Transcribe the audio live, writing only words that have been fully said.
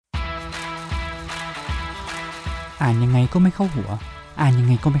อ่านยังไงก็ไม่เข้าหัวอ่านยัง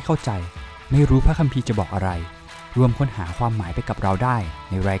ไงก็ไม่เข้าใจไม่รู้พระคัมภีร์จะบอกอะไรรวมค้นหาความหมายไปกับเราได้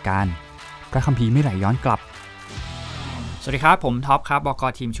ในรายการพระคัมภีร์ไม่ไหลย้อนกลับสวัสดีครับผมท็อปครับบก.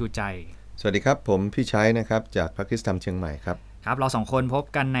ทีมชูใจสวัสดีครับผมพี่ชัยนะครับจากพระคริสตธรรมเชียงใหม่ครับครับเราสองคนพบ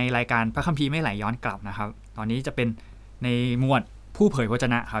กันในรายการพระคัมภีร์ไม่ไหลย้อนกลับนะครับตอนนี้จะเป็นในหมวดผู้เผยพระวจ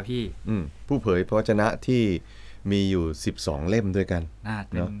นะครับพี่ผู้เผยพระวจนะที่มีอยู่12เล่มด้วยกัน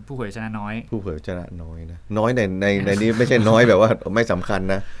เป็นผู้เผยพระวจนะน้อยผู้เผยพระวจนะน้อยนะน้อยในนี้ไม่ใช่น้อยแบบว่าไม่สำคัญ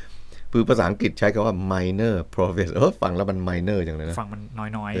นะคือภาษาอังกฤษใช้คำว่า minor prophet ฟังแล้วมัน minor จังเลยนะฟังมัน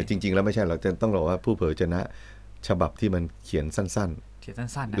น้อยๆจริงๆแล้วไม่ใช่เราจะต้องบอกว่าผู้เผยพระวจนะฉบับที่มันเขียนสั้น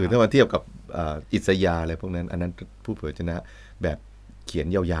ๆหรือถ้ามาเทียบกับอิสยาห์อะไรพวกนั้นอันนั้นผู้เผยพระวจนะแบบเขียน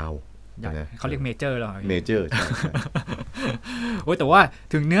ยาวๆเขาเรียกเมเจอร์หรอเมเจอร์ใช่โอ้ยแต่ว่า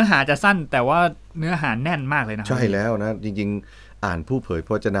ถึงเนื้อหาจะสั้นแต่ว่าเนื้อหาแน่นมากเลยนะใช่แล้วนะจริงๆอ่านผู้เผยพ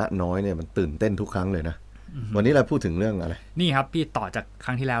ระวจนะน้อยเนี่ยมันตื่นเต้นทุกครั้งเลยนะวันนี้เราพูดถึงเรื่องอะไรนี่ครับพี่ต่อจากค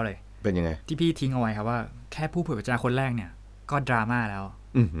รั้งที่แล้วเลยเป็นยังไงที่พี่ทิ้งเอาไว้ครับว่าแค่ผู้เผยพระวจนะคนแรกเนี่ยก็ดราม่าแล้ว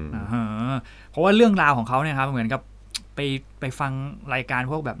เพราะว่าเรื่องราวของเขาเนี่ยครับเหมือนกับไปฟังรายการ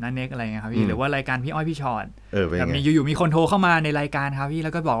พวกแบบนั้นเน็กอะไรเงี้ยครับพี่หรือว่ารายการพี่อ้อยพี่ชอตแบบมีอยู่ๆมีคนโทรเข้ามาในรายการครับพี่แ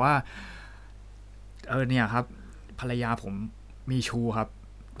ล้วก็บอกว่าเนี่ยครับภรรยาผมมีชูครับ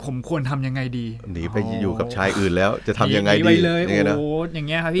ผมควรทำยังไงดีหนีไปอยู่กับชายอื่นแล้วจะทำยังไงดีเลยโอ้อย่างเ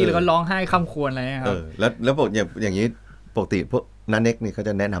งี้ยครับพี่แล้วก็ร้องไห้ค่ำควรอะไรครับแล้วปกอย่างนี้ปกติพวกนันเน็กนี่เขาจ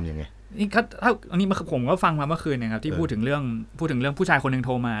ะแนะนํำยังไงนี่ถ้าอันนี้ผมก็ฟังมาเมื่อคืนเนี่ยครับที่พูดถึงเรื่องผู้ชายคนนึงโท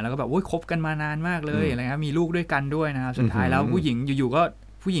รมาแล้วก็แบบโอ้ยคบกันมานานมากเลยอะไรครับมีลูกด้วยกันด้วยนะครับสุดท้ายแล้วผู้หญิงอยู่ๆก็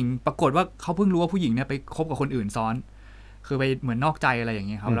ผู้หญิงปรากฏว่าเขาเพิ่งรู้ว่าผู้หญิงเนี่ยไปคบกับคนอื่นซ้อนคือไปเหมือนนอกใจอะไรอย่างเ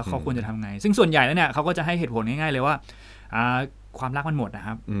งี้ยครับแล้วเขาควรจะทำไงซึ่งส่วนใหญ่แล้วเนี่ยเขาก็จะให้เหตุผลง่ายๆเลยว่าความรักมันหมดนะค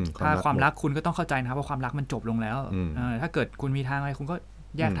รับถ้าความรักคุณก็ต้องเข้าใจนะครับว่าความรักมันจบลงแล้วถ้าเกิดคุณมีทางอะไรคุณก็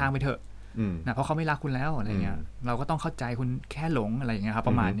แยกทางไปเถอะนะเพราะเขาไม่รักคุณแล้วอะไรเงี้ยเราก็ต้องเข้าใจคุณแค่หลงอะไรอย่างเงี้ยครับ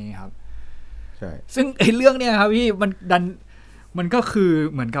ประมาณนี้ครับซึ่งไอ้เรื่องเนี่ยครับพี่มันก็คือ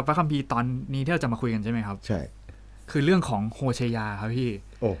เหมือนกับพระคัมภีร์ตอนนี้ที่เราจะมาคุยกันใช่ไหมครับใช่คือเรื่องของโฮเชยาครับพี่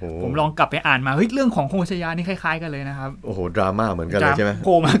โอ้โหผมลองกลับไปอ่านมาเฮ้ยเรื่องของโฮเชยานี่คล้ายๆกันเลยนะครับโอ้โหดราม่าเหมือนกันเลยใช่ไหมโผ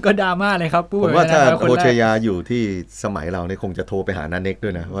ล่มาก็ดราม่าเลยครับผมว่าถ้าโฮเชยาอยู่ที่สมัยเราเนี่ยคงจะโทรไปหานันเน็กด้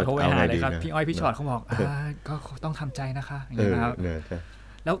วยนะว่าเอาไงดีนะพี่อ้อยพี่ชอตเขาบอกก็ต้องทำใจนะคะอย่างนี้นะครับ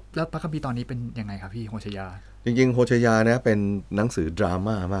แล้วพระคัมภีร์ตอนนี้เป็นยังไงครับพี่โฮเชยาจริงๆโฮเชยานะเป็นหนังสือดรา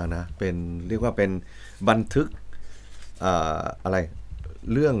ม่ามากนะเป็นเรียกว่าเป็นบันทึกอะไร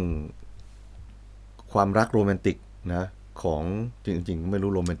เรื่องความรักโรแมนติกนะของจริงๆไม่รู้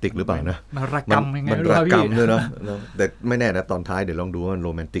โรแมนติกหรือเปล่านะมันรักกรรมยังไงมันรักกรรมด้วยเนาะแต่ไม่แน่นะตอนท้ายเดี๋ยวลองดูว่ามันโร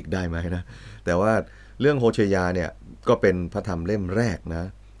แมนติกได้ไหมนะแต่ว่าเรื่องโฮเชยาเนี่ยก็เป็นพระธรรมเล่มแรกนะ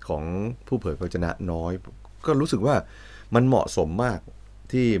ของผู้เผยพระวจนะน้อยก็รู้สึกว่ามันเหมาะสมมาก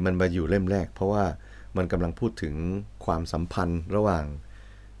ที่มันมาอยู่เล่มแรกเพราะว่ามันกำลังพูดถึงความสัมพันธ์ระหว่าง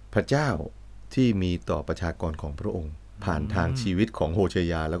พระเจ้าที่มีต่อประชากรของพระองค์ผ่านทางชีวิตของโฮเช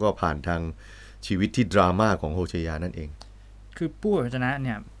ยาแล้วก็ผ่านทางชีวิตที่ดราม่าของโฮเชยานั่นเองคือผู้เผยพระวจนะเ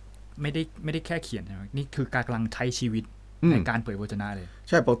นี่ยไม่ได้แค่เขียนนะนี่คือการกำลังใช้ชีวิตในการเผยพระวจนะเลยใ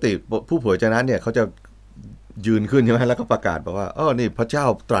ช่ปกติผู้เผยพระวจนะเนี่ยเขาจะยืนขึ้นใช่ไหมแล้วก็ประกาศบอกว่านี่พระเจ้า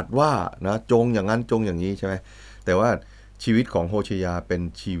ตรัสว่านะจงอย่างนั้นจงอย่างนี้ใช่ไหมแต่ว่าชีวิตของโฮเชยาเป็น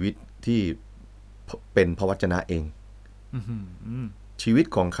ชีวิตที่เป็นพระวจนะเองชีวิต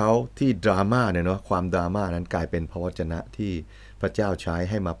ของเขาที่ดราม่าเนี่ยเนาะความดราม่านั้นกลายเป็นพระวจนะที่พระเจ้าใช้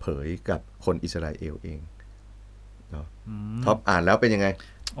ให้มาเผยกับคนอิสราเอลเองเนาะท็อปอ่านแล้วเป็นยังไง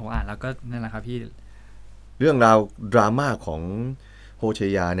อ่านแล้วก็นั่นแหละครับพี่เรื่องราวดราม่าของโฮเช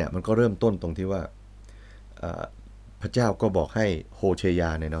ยาเนี่ยมันก็เริ่มต้นตรงที่ว่าพระเจ้าก็บอกให้โฮเชยา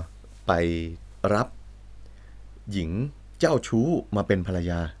เนี่ยเนาะไปรับหญิงเจ้าชู้มาเป็นภรร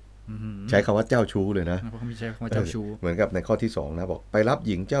ยาใช้คำว่าเจ้าชู้เลยนะไม่ใช่คำว่าเจ้าชู้เหมือนกับในข้อที่2นะบอกไปรับห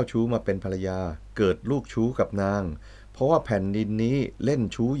ญิงเจ้าชู้มาเป็นภรรยาเกิดลูกชู้กับนางเพราะว่าแผ่นดินนี้เล่น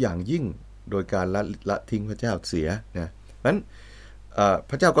ชู้อย่างยิ่งโดยการละทิ้งพระเจ้าเสียนะนั้น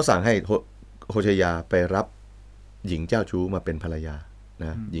พระเจ้าก็สั่งให้โฮเชยาไปรับหญิงเจ้าชู้มาเป็นภรรยาน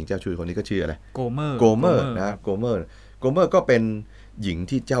ะหญิงเจ้าชู้คนนี้ก็ชื่ออะไรโกเมอร์นะโกเมอร์ก็เป็นหญิง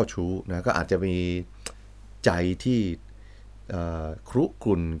ที่เจ้าชู้นะก็อาจจะมีใจที่ครุก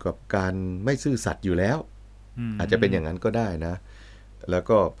รุ่นกับการไม่ซื่อสัตย์อยู่แล้วอาจจะเป็นอย่างนั้นก็ได้นะแล้ว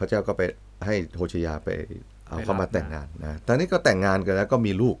ก็พระเจ้าก็ไปให้โฮเชยาไปเอาเข้ามาแต่งงานนะตอนนี้ก็แต่งงานกันแล้วก็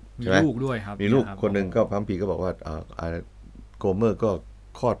มีลูกใช่ไหมมีลูกด้วยครับมีลูกคนหนึ่งก็พระคัมภีร์ก็บอกว่าโกเมอร์ก็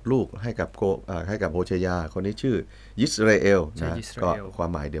คลอดลูกให้กับโฮเชยาคนนี้ชื่อยิสราเอลนะก็ความ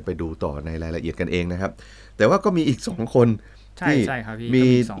หมายเดี๋ยวไปดูต่อในรายละเอียดกันเองนะครับแต่ว่าก็มีอีก2คนที่มี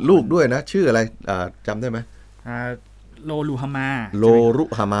ลูกด้วยนะชื่ออะไรจำได้ไหม โลลูฮามาโลรุ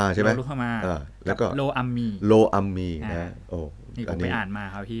ฮามาใช่ไหมโลรุฮามาแล้วก็โลอัมมีนะโอ้นี่ผมไปอ่านมา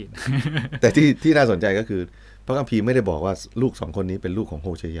ครับพี่ แต่ที่น่าสนใจก็คือพระคัมภีร์ไม่ได้บอกว่าลูก2คนนี้เป็นลูกของโฮ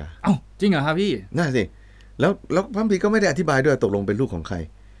เชยาเอ้าจริงเหรอครับพี่น่าสิแล้วพระคัมภีร์ก็ไม่ได้อธิบายด้วยตกลงเป็นลูกของใคร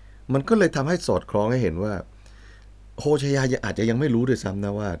มันก็เลยทำให้สอดคล้องให้เห็นว่าโฮเชยาอาจจะยังไม่รู้ด้วยซ้ำน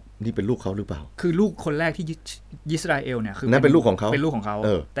ะว่านี่เป็นลูกเขาหรือเปล่าคือลูกคนแรกที่อิสราเอลเนี่ยคือนั่นเป็นลูกของเขา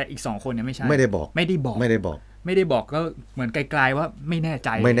แต่อีก2คนเนี่ยไม่ใช่ไม่ได้บอกก็เหมือนไกลๆว่าไม่แน่ใ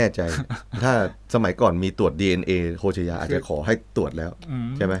จถ้าสมัยก่อนมีตรวจ DNA โฮเชยาอาจจะขอให้ตรวจแล้ว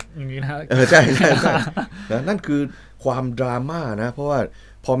ใช่ไหมอย่างนี้นะใช่นั่นคือความดราม่านะเพราะว่า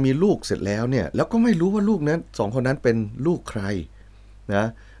พอมีลูกเสร็จแล้วเนี่ยแล้วก็ไม่รู้ว่าลูกนั้น2คนนั้นเป็นลูกใครนะ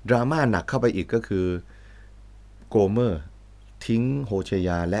ดราม่าหนักเข้าไปอีกก็คือโกเมอร์ทิ้งโฮเชย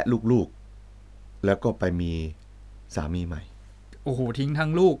าและลูกๆแล้วก็ไปมีสามีใหม่โอ้โหทิ้งทั้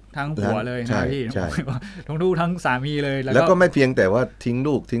งลูกทั้งผัวเลยนะพี่ทั้งลูกทั้งสามีเลยแล้วก็ไม่เพียงแต่ว่าทิ้ง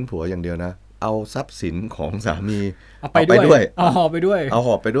ลูกทิ้งผัวอย่างเดียวนะเอาทรัพย์สินของสามีเอาไปด้วยเอาหอบไปด้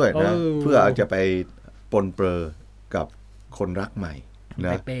วยนะเพื่อจะไปปนเปื้อกับคนรักใหม่น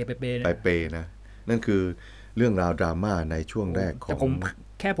ะไปเปนะนั่นคือเรื่องราวดราม่าในช่วงแรกของ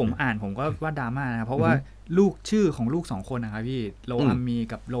ผมอ่านผมก็ว่าดราม่านะเพราะว่าลูกชื่อของลูก2คนนะครับพี่โลอัมมี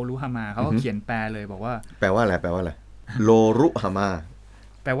กับโลรุฮามาเขาก็เขียนแปลเลยบอกว่าแปลว่าอะไรโลรุฮามา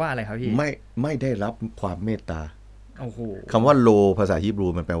แปลว่าอะไรครับพี่ไม่ได้รับความเมตตาโอ้โหคำว่าโลภาษาฮีบรู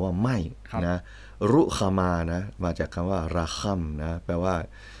มันแปลว่าไม่นะรุฮามานะมาจากคำว่าราคัมนะแปลว่า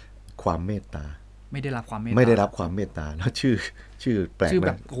ความเมตตาไม่ได้รับความเมตตาแล้วชื่อแปลกนะชื่อแ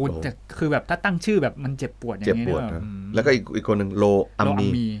บบโอ้คือแบบถ้าตั้งชื่อแบบมันเจ็บปวดอย่างนี้นะแล้วก็อีกคนหนึ่งโลอัม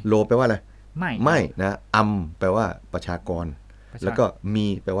มีโลแปลว่าอะไรไม่นะอัมแปลว่าประชากรแล้วก็มี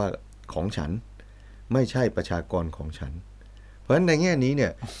แปลว่าของฉันไม่ใช่ประชากรของฉันเพราะฉะนั้นในแง่นี้เนี่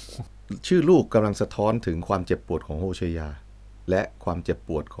ยชื่อลูกกำลังสะท้อนถึงความเจ็บปวดของโฮเชยาและความเจ็บป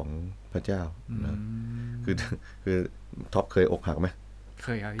วดของพระเจ้านะคือท็อปเคยอกหักไหมเ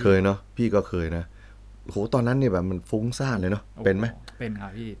คยเนาะพี่ก็เคยนะโหตอนนั้นเนี่ยแบบมันฟุ้งซ่านเลยเนาะเป็นไหมเป็นครั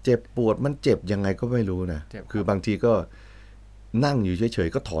บพี่เจ็บปวดมันเจ็บยังไงก็ไม่รู้นะคือบางทีก็นั่งอยู่เฉย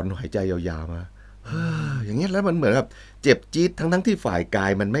ๆก็ถอนหายใจยาวๆมาอย่างเงี้ยแล้วมันเหมือนกับเจ็บจี๊ดทั้งที่ฝ่ายกา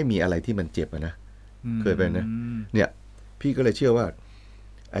ยมันไม่มีอะไรที่มันเจ็บนะเคยเป็นนะเนี่ยพี่ก็เลยเชื่อว่า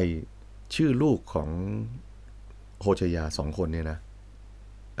ไอ้ชื่อลูกของโฮเชยา2คนเนี่ยนะ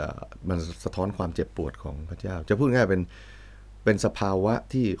มันสะท้อนความเจ็บปวดของพระเจ้าจะพูดง่ายเป็นสภาวะ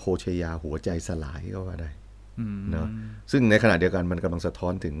ที่โฮเชยาหัวใจสลายก็ว่าได้เนาะซึ่งในขณะเดียวกันมันกำลังสะท้อ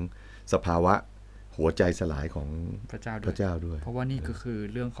นถึงสภาวะหัวใจสลายของพระเจ้าด้วยเพราะว่านี่ก็คือ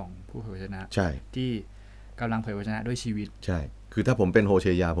เรื่องของผู้เผยพระชนะใช่ที่กำลังเผยพระชนะด้วยชีวิตใช่คือถ้าผมเป็นโฮเช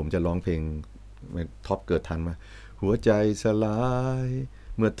ยาผมจะร้องเพลงท็อปเกิดทันมาหัวใจสลาย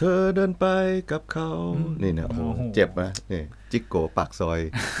เมื่อเธอเดินไปกับเขานี่นะโอ้โหเจ็บนะนี่จิกโกปากซอย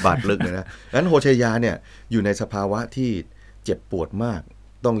บาดลึกเลยนะงั้นโฮเชยาเนี่ยอยู่ในสภาวะที่เจ็บปวดมาก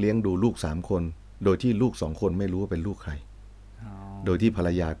ต้องเลี้ยงดูลูก3คนโดยที่ลูก2คนไม่รู้ว่าเป็นลูกใครโดยที่ภรร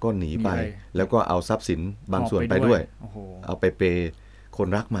ยาก็หนีไปแล้วก็เอาทรัพย์สินบางส่วนไปด้วยเอาไปเปย์คน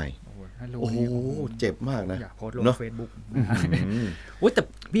รักใหม่โอ้โหเจ็บมากนะอยากโพสต์ลง Facebook โอ้แต่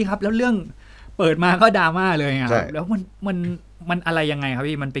พี่ครับแล้วเรื่องเปิดมาก็ดราม่าเลยครับแล้วมันอะไรยังไงครับ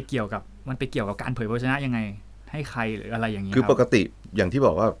พี่มันไปเกี่ยวกับการเผยพระวจนะยังไงให้ใครหรืออะไรอย่างนี้คือปกติอย่างที่บ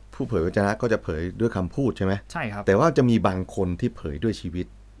อกว่าผู้เผยพระวจนะก็จะเผยด้วยคำพูดใช่ไหมใช่ครับแต่ว่าจะมีบางคนที่เผยด้วยชีวิต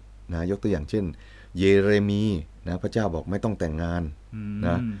นะยกตัวอย่างเช่นเยเรมีนะพระเจ้าบอกไม่ต้องแต่งงานน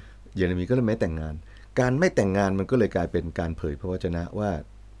ะเยเรมีก็เลยไม่แต่งงานการไม่แต่งงานมันก็เลยกลายเป็นการเผยพระวจนะว่า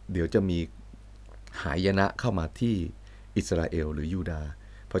เดี๋ยวจะมีหายนะเข้ามาที่อิสราเอลหรือยูดาห์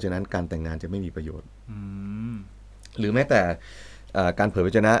เพราะฉะนั้นการแต่งงานจะไม่มีประโยชน์หรือแม้แต่การเผยพร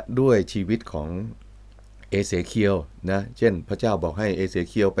ะวจนะด้วยชีวิตของเอเสเคียลนะเช่นพระเจ้าบอกให้เอเส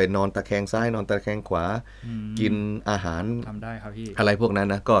เคียลไปนอนตะแคงซ้ายนอนตะแคงขวากินอาหารทำได้ครับพี่อะไรพวกนั้น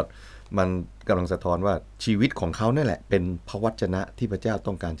นะก็มันกำลังสะท้อนว่าชีวิตของเขานั่นแหละเป็นพระวจนะที่พระเจ้า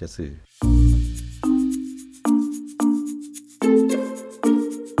ต้องการจะสื่อ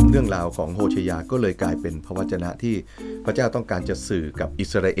เรื่องราวของโฮเชยาก็เลยกลายเป็นพระวจนะที่พระเจ้าต้องการจะสื่อกับอิ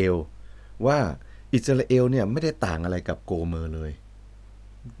สราเอลว่าอิสราเอลเนี่ยไม่ได้ต่างอะไรกับโกเมอร์เลย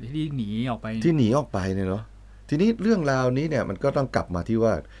ที่หนีออกไปเนี่ยเนาะทีนี้เรื่องราวนี้เนี่ยมันก็ต้องกลับมาที่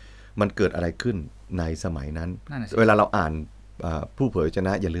ว่ามันเกิดอะไรขึ้นในสมัยนั้นเวลาเราอ่านผู้เผยพระวจน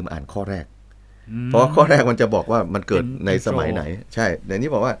ะอย่าลืมอ่านข้อแรกเพราะข้อแรกมันจะบอกว่ามันเกิดในสมัยไหนใช่ในนี้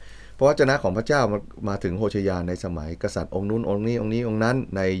บอกว่าพระวจนะของพระเจ้ามาถึงโฮเชยาในสมัยกษัตริย์องค์นู้นองค์นี้องค์นี้องค์นั้น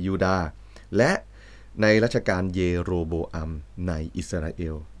ในยูดาห์และในรัชกาลเยโรโบอัมในอิสราเอ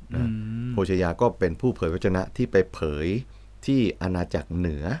ลนะโฮเชยาก็เป็นผู้เผยพระวจนะที่ไปเผยที่อาณาจักรเห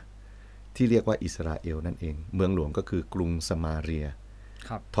นือ ที่เรียกว่าอิสราเอลนั่นเองเมืองหลวงก็คือกรุงสมาเรีย ค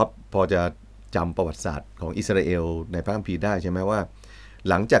รับ ท็อปพอจะจำประวัติศาสตร์ของอิสราเอลในพระคัมภีร์ได้ใช่ไหมว่า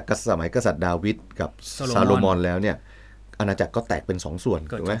หลังจากสมัยกษัตริย์ดาวิดกับซาโลมอนแล้วเนี่ยอาณาจักรก็แตกเป็น2ส่วน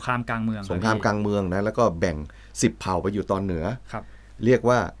เกิด ถูกไหม สงครามกลางเมือง สงครามกลางเมืองนะแล้วก็แบ่ง10เผ่าไปอยู่ตอนเหนือ ครับ เรียก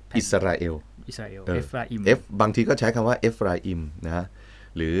ว่าอิสราเอล อิสราเอลเอฟราอิม บางทีก็ใช้คำว่าเอฟราอิมนะ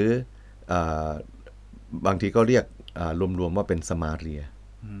หรือเอ่อบางทีก็เรียกรวมๆว่าเป็นสมาเรีย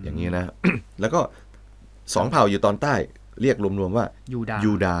อย่างนี้นะ แล้วก็2เผ่าอยู่ตอนใต้เรียกรวมๆว่า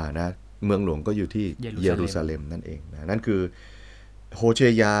ยูดาห์นะเมืองหลวงก็อยู่ที่เยรูซาเล็มนั่นเองนะนั่นคือโฮเช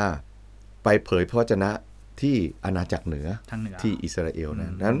ยาไปเผยพระวจนะที่อาณาจักรเหนือที่อิสราเอลน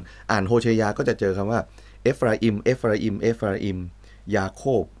ะนั้นอ่านโฮเชยาก็จะเจอคำว่าเอฟราอิมเอฟราอิมเอฟราอิมยาโค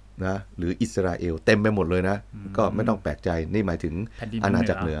บนะหรืออิสราเอลเต็มไปหมดเลยนะก็ไม่ต้องแปลกใจนี่หมายถึงอาณา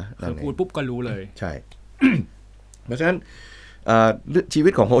จักรเหนือคือพูดปุ๊บก็รู้เลยใช่ เพราะฉะนั้นชีวิ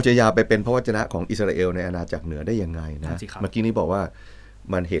ตของโฮเชยาไปเป็นพระวจนะของอิสราเอลในอาณาจักรเหนือได้ยังไงนะเมื่อกี้นี้บอกว่า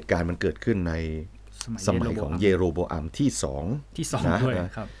มันเหตุการณ์มันเกิดขึ้นในสมัยของเยโรโบอัมที่2นะด้วย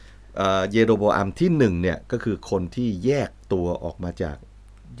ครับเยโรโบอัมที่1เนี่ยก็คือคนที่แยกตัวออกมาจาก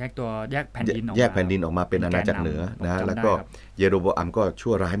แยกแผ่นดินออกมาเป็นอาณาจักรเหนือนะแล้วก็เยโรโบอัมก็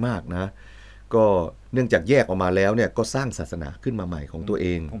ชั่วร้ายมากนะก็เนื่องจากแยกออกมาแล้วเนี่ยก็สร้างศาสนาขึ้นมาใหม่ของตัวเอ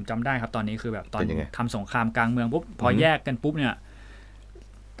งผมจำได้ครับตอนนี้คือแบบตอนทำสงครามกลางเมืองปุ๊บพอแยกกันปุ๊บเนี่ย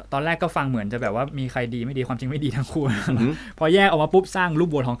ตอนแรกก็ฟังเหมือนจะแบบว่ามีใครดีไม่ดีความจริงไม่ดีทั้งคู่พอแยกออกมาปุ๊บสร้างรูป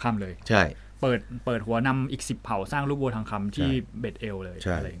บัวทองคำเลยใช่เปิดหัวนำอีก10เผ่าสร้างรูปบัวทองคำที่เบธเอลเลย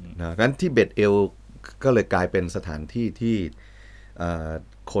อะไรอย่างนี้นะงั้นที่เบธเอลก็เลยกลายเป็นสถานที่ที่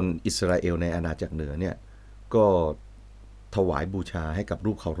คนอิสราเอลในอาณาจักรเหนือเนี่ยก็ถวายบูชาให้กับ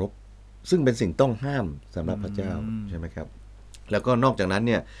รูปเคารพซึ่งเป็นสิ่งต้องห้ามสำหรับพระเจ้าใช่ไหมครับแล้วก็นอกจากนั้นเ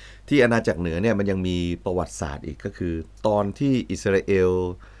นี่ยที่อาณาจักรเหนือเนี่ยมันยังมีประวัติศาสตร์อีกก็คือตอนที่อิสราเอล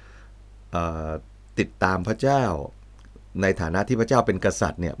ติดตามพระเจ้าในฐานะที่พระเจ้าเป็นกษั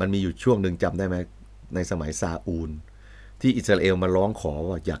ตริย์เนี่ยมันมีอยู่ช่วงหนึ่งจำได้ไหมในสมัยซาอูลที่อิสราเอลมาร้องขอ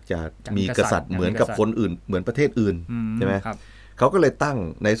ว่าอยากจะมีกษัตริย์เหมือนกับคนอื่นเหมือนประเทศอื่นใช่ไหมเขาก็เลยตั้ง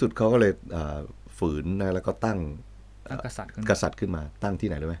ในสุดเขาก็เลยฝืนนะแล้วก็ตั้งกษัตริย์ขึ้นมาตั้งที่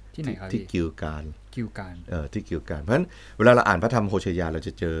ไหนรู้ไหมที่ไหนครับที่กิลการ ที่กิลการเพราะฉะนั้นเวลาเราอ่านพระธรรมโฮเชยาเราจ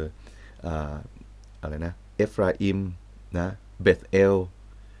ะเจออะไรนะเอฟราอิมนะเบธเอล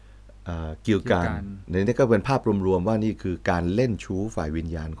กิลการนี่ก็เป็นภาพรวมๆว่านี่คือการเล่นชู้ฝ่ายวิญ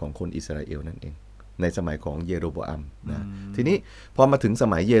ญาณของคนอิสราเอลนั่นเองในสมัยของเยโรโบอัมนะทีนี้พอมาถึงส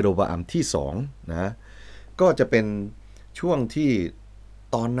มัยเยโรโบอัมที่2นะก็จะเป็นช่วงที่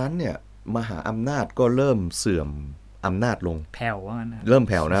ตอนนั้นเนี่ยมหาอำนาจก็เริ่มเสื่อมอำนาจลงแผ่วว่างั้นเริ่ม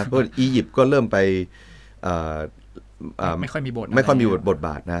แผ่วนะเพราะอียิปต์ก็เริ่มไปไม่ค่อยมีบทบ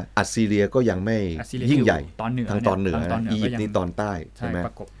าทนะอัสซีเรียก็ยังไม่ยิ่งใหญ่ทางตอนเหนือนะอียิปต์นี่ตอนใต้ใช่ไหม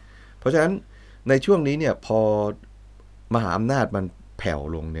เพราะฉะนั้นในช่วงนี้เนี่ยพอมหาอำนาจมันแผ่ว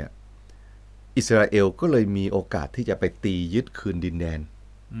ลงเนี่ยอิสราเอลก็เลยมีโอกาสที่จะไปตียึดคืนดินแดน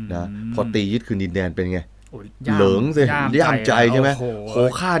นะพอตียึดคืนดินแดนเป็นไงเหลิงสิย่ามใจใช่ไหมโห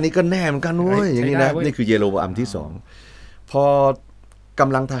ค่านี้ก็แน่เหมือนกันเว้ยอย่างนี้นะนี่คือเยโรโบอัมที่2พอก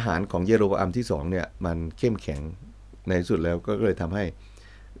ำลังทหารของเยโรโบอัมที่2เนี่ยมันเข้มแข็งในสุดแล้วก็เลยทำให้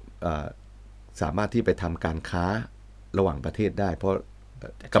สามารถที่ไปทำการค้าระหว่างประเทศได้เพราะ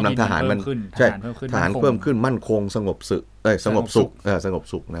กำลังทหารมันใช่ทหารเพิ่มขึ้นมั่นคงสงบ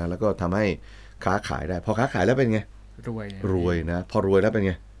สุขนะแล้วก็ทำให้ค้าขายได้พอค้าขายแล้วเป็นไงรวยนะพอรวยแล้วเป็น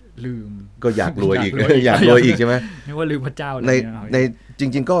ไงลืมก็อยากรวยอีกอยากรวยอีกใช่ไหมไม่ว่าลืมพระเจ้าในจ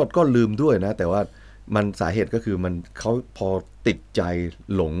ริงๆก็ลืมด้วยนะแต่ว่ามันสาเหตุก็คือมันเขาพอติดใจ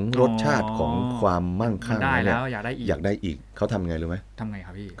หลงรสชาติของความมั่งคั่งได้แล้วอยากได้อีกเขาทำไงรู้ไหมทำไงค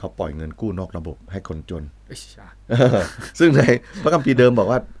รับพี่เขาปล่อยเงินกู้นอกระบบให้คนจนซึ่งในพระคัมภีร์เดิมบอก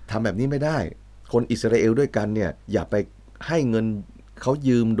ว่าทำแบบนี้ไม่ได้คนอิสราเอลด้วยกันเนี่ยอย่าไปให้เงินเขา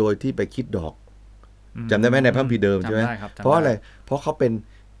ยืมโดยที่ไปคิดดอกจำได้ไหมในพระคัมภีร์เดิมใช่ไหมเพราะอะไรเพราะเขาเป็น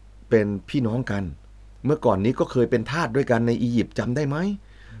พี่น้องกันเมื่อก่อนนี้ก็เคยเป็นทาสด้วยกันในอียิปต์จำได้ไหม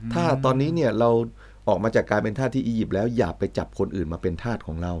ถ้าตอนนี้เนี่ยเราออกมาจากการเป็นทาสที่อียิปต์แล้วอย่าไปจับคนอื่นมาเป็นทาสข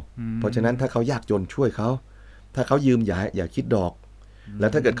องเราเพราะฉะนั้นถ้าเขายากจนช่วยเขาถ้าเขายืมอย่าคิดดอกแล้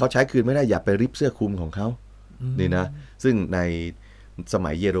วถ้าเกิดเขาใช้คืนไม่ได้อย่าไปริบเสื้อคลุมของเขานี่นะซึ่งในส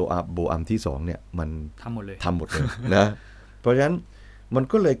มัยเยโรโบอัมที่2เนี่ยมันทำหมดเลยนะเพราะฉะนั้นมัน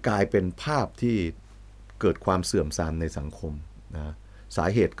ก็เลยกลายเป็นภาพที่เกิดความเสื่อมทรามในสังคมนะสา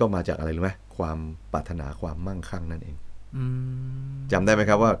เหตุก็มาจากอะไรรู้ไหมความปรารถนาความมั่งคั่งนั่นเองจำได้ไหม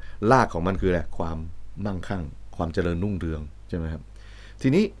ครับว่ารากของมันคืออะไรความมั่งคั่งความเจริญรุ่งเรืองใช่ไหมครับที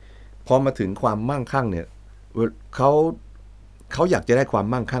นี้พอมาถึงความมั่งคั่งเนี่ยเขาอยากจะได้ความ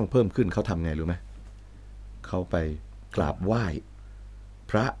มั่งคั่งเพิ่มขึ้นเขาทำไงรู้ไหมเขาไปกราบไหว้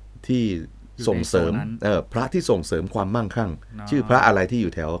พระ ที่ส่งเสริมพระที่ส่งเสริมความมั่งคั่งชื่อพระอะไรที่อ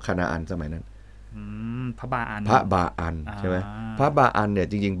ยู่แถวคานาอันสมัยนั้นพระบาอันใช่ไหมพระบาอันเนี่ย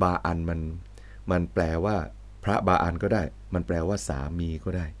จริงๆบาอันมันแปลว่าพระบาอันก็ได้มันแปลว่าสามีก็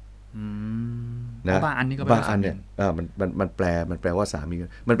ได้นะบาอันนี่ก็บาอันเนี่ยมันแปลว่าสามี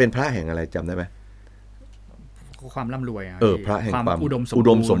มันเป็นพระแห่งอะไรจำได้ไหมความร่ำรวยพระแห่งความอุ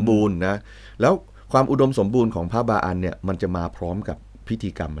ดมสมบูรณ์นะแล้วความอุดมสมบูรณ์ของพระบาอันเนี่ยมันจะมาพร้อมกับพิ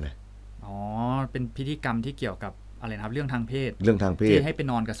ธีกรรมอะไรเป็นพิธีกรรมที่เกี่ยวกับอะไรนะครับเรื่องทางเพศที่ให้ไป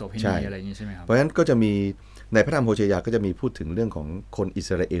นอนกับโสเภณีอะไรอย่างนี้ใช่ไหมครับเพราะฉะนั้นก็จะมีในพระธรรมโฮเชยาก็จะมีพูดถึงเรื่องของคนอิส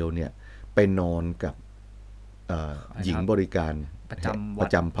ราเอลเนี่ยไปนอนกับหญิงบริการปร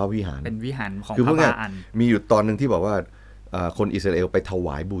ะจำพระวิหารเป็นวิหารของพระบาอันมีอยู่ตอนหนึ่งที่บอกว่าคนอิสราเอลไปถว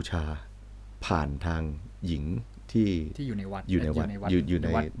ายบูชาผ่านทางหญิงที่อยู่ในวัดอยู่ใน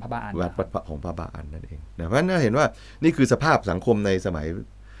พระบาอันวัดของพระบาอันนั่นเองนะเพราะฉะนั้นเห็นว่านี่คือสภาพสังคมในสมัย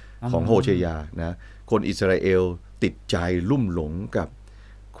ของโฮเชยานะคนอิสราเอลติดใจลุ่มหลงกับ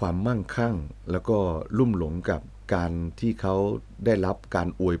ความมั่งคั่งแล้วก็ลุ่มหลงกับการที่เขาได้รับการ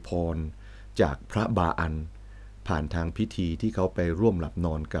อวยพรจากพระบาอันผ่านทางพิธีที่เขาไปร่วมหลับน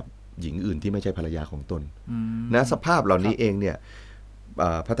อนกับหญิงอื่นที่ไม่ใช่ภรรยาของตนนะสภาพเหล่านี้เองเนี่ย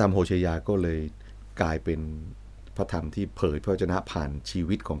พระธรรมโฮเชยาก็เลยกลายเป็นพระธรรมที่เผยพระวจนะผ่านชี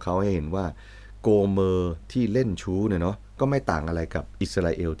วิตของเขาให้เห็นว่าโกเมอร์ที่เล่นชู้เนี่ยเนาะก็ไม่ต่างอะไรกับอิสร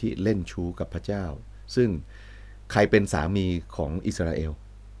าเอลที่เล่นชู้กับพระเจ้าซึ่งใครเป็นสามีของอิสราเอล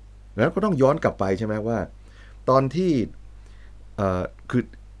แล้วก็ต้องย้อนกลับไปใช่ไหมว่าตอนที่คือ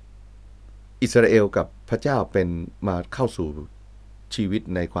อิสราเอลกับพระเจ้าเป็นมาเข้าสู่ชีวิต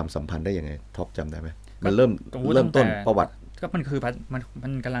ในความสัมพันธ์ได้ยังไงท็อปจำได้ไหมมันเริ่มต้นประวัติก็มันคือมั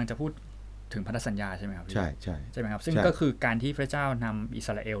นกำลังจะพูดถึงพันธสัญญาใช่ไหมครับใช่ใช่ไหมครับซึ่งก็คือการที่พระเจ้านำอิส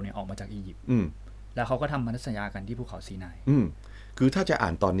ราเอลเนี่ยออกมาจากอียิปต์แล้วเขาก็ทำพันธสัญญากันที่ภูเขาซีนายคือถ้าจะอ่า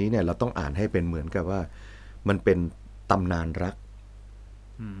นตอนนี้เนี่ยเราต้องอ่านให้เป็นเหมือนกับว่ามันเป็นตำนานรัก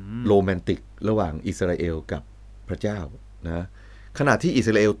โรแมนติกระหว่างอิสราเอลกับพระเจ้านะขณะที่อิส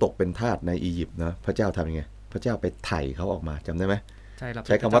ราเอลตกเป็นทาสในอียิปต์นะพระเจ้าทำยังไงพระเจ้าไปไถ่เขาออกมาจำได้ไหมใ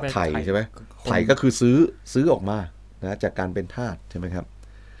ช้คำว่าไถ่ใช่ไหมไถ่ก็คือซื้อออกมานะจากการเป็นทาสใช่ไหมครับ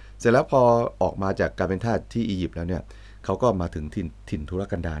เสร็จแล้วพอออกมาจากการเป็นทาสที่อียิปต์แล้วเนี่ยเขาก็มาถึงถิ่นทุร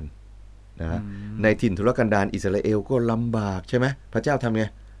กันดารนะในถิ่นทุรกันดารอิสราเอลก็ลำบากใช่ไหมพระเจ้าทำไง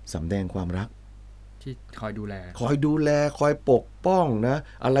สำแดงความรักที่คอยดูแลคอยปกป้องนะ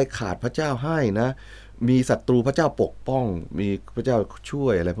อะไรขาดพระเจ้าให้นะมีศัตรูพระเจ้าปกป้องมีพระเจ้าช่ว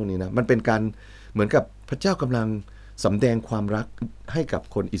ยอะไรพวกนี้นะมันเป็นการเหมือนกับพระเจ้ากำลังสำแดงความรักให้กับ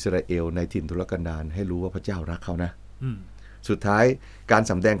คนอิสราเอลในถิ่นทุรกันดารให้รู้ว่าพระเจ้ารักเขานะสุดท้ายการ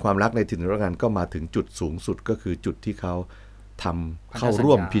สำแดงความรักในถิ่นทุรกันดารก็มาถึงจุดสูงสุดก็คือจุดที่เขาทำเข้า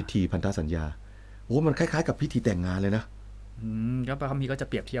ร่วมพิธีพันธสัญญาโอ้มันคล้ายๆกับพิธีแต่งงานเลยนะก็พระคัมภีร์ก็จะ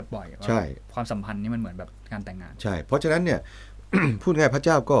เปรียบเทียบบ่อยว่าความสัมพันธ์นี่มันเหมือนแบบการแต่งงานใช่เพราะฉะนั้นเนี่ย พูดง่ายพระเ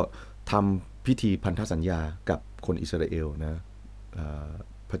จ้าก็ทำพิธีพันธสัญญากับคนอิสราเอลนะ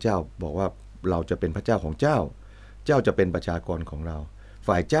พระเจ้าบอกว่าเราจะเป็นพระเจ้าของเจ้าจะเป็นประชากรของเรา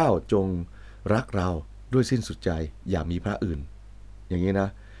ฝ่ายเจ้าจงรักเราด้วยสิ้นสุดใจอย่ามีพระอื่นอย่างนี้นะ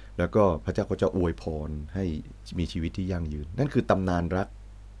แล้วก็พระเจ้าก็จะอวยพรให้มีชีวิตที่ยั่งยืนนั่นคือตำนานรัก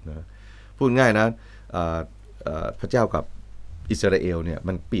นะพูดง่ายนะพระเจ้ากับอิสราเอลเนี่ย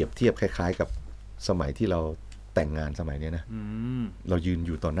มันเปรียบเทียบคล้ายๆกับสมัยที่เราแต่งงานสมัยนี้นะเรายืนอ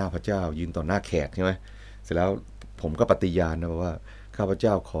ยู่ต่อหน้าพระเจ้ายืนต่อหน้าแขกใช่ไหมเสร็จแล้วผมก็ปฏิญาณนะว่าข้าพเจ้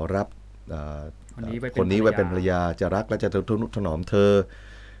าขอรับคนนี้ไว้เป็นภรรยาจะรักและจะทนุถนอมเธอ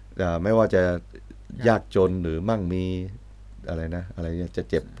ไม่ว่าจะยากจนหรือมั่งมีอะไรนะอะไรจะ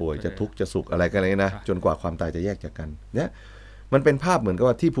เจ็บป่วยจะทุกข์จะสุขอะไรกันเลยนะจนกว่าความตายจะแยกจากกันเนี่ยมันเป็นภาพเหมือนกับ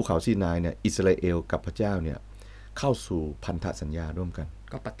ว่าที่ภูเขาซีนายเนี่ยอิสราเอลกับพระเจ้าเนี่ยเข้าสู่พันธสัญญาร่วมกัน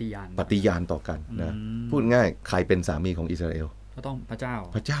ก็ปฏิญาณต่อกันนะพูดง่ายใครเป็นสามีของอิสราเอลก็ต้องพระเ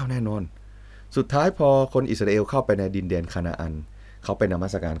จ้าแน่นอนสุดท้ายพอคนอิสราเอลเข้าไปในดินแดนคานาอันเขาไปนมั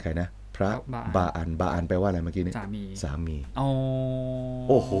สการใครนะพระบาอันแปลว่าอะไรเมื่อกี้นี้สามี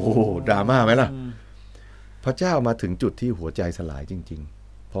โอ้โหดราม่าไหมล่ะพระเจ้ามาถึงจุดที่หัวใจสลายจริง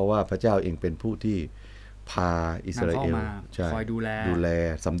ๆเพราะว่าพระเจ้าเองเป็นผู้ที่พาอิสราเอลคอยดูแล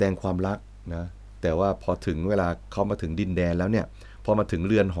สำแดงความรักนะแต่ว่าพอถึงเวลาเขามาถึงดินแดนแล้วเนี่ยพอมาถึง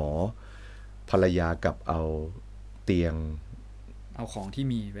เรือนหอภรรยากับเอาเตียงเอาของที่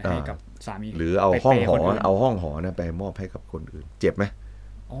มีไปให้กับสามีหรือเอาห้องหอนะไปมอบให้กับคนอื่นเจ็บไหม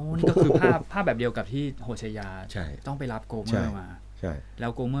อ๋อนี่ก็คือภาพแบบเดียวกับที่โฮเชยาต้องไปรับโกเมอร์มาใช่แล้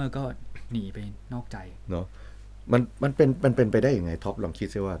วโกเมอร์ก็หนีไปนอกใจเนาะมันเป็นไปได้ยังไงท็อปลองคิด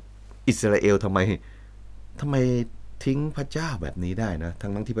ซิว่าอิสราเอลทำไมทิ้งพระเจ้าแบบนี้ได้นะ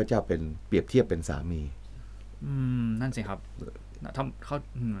ทั้งที่พระเจ้าเป็นเปรียบเทียบเป็นสามีนั่นสิครับ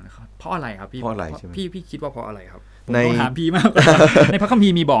เพราะอะไรครับพี่เพราะอะไรใช่ไหมพี่คิดว่าเพราะอะไรครับผมต้องถามพี่มาก ในพระคัมภี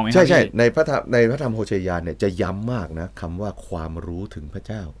ร์มีบอกไหมครับใช่ในพระธรรมโฮเชยาเนี่ยจะย้ำมากนะคำว่าความรู้ถึงพระ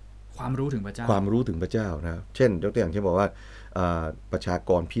เจ้าความรู้ถึงพระเจ้าความรู้ถึงพระเจ้านะเช่นยกตัวอย่างเช่นบอกว่าประชา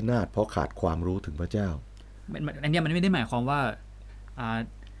กรพินาศเพราะขาดความรู้ถึงพระเจ้าอันนี้มันไม่ได้หมายความว่า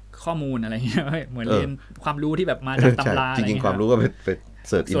ข้อมูลอะไรเงี้ยเหมือนเรียนความรู้ที่แบบมาจากตำราจริงๆความรู้ก็ไป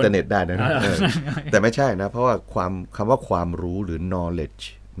เสิร์ชอินเทอร์เน็ตได้นะแต่ไม่ใช่นะเพราะว่าคำว่าความรู้หรือ knowledge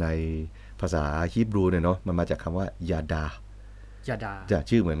ในภาษาฮีบรูเนี่ยเนาะมันมาจากคำว่ายาดาจะ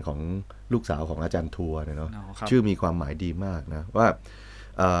ชื่อเหมือนของลูกสาวของอาจารย์ทัวร์เนี่ยเนาะชื่อมีความหมายดีมากนะว่า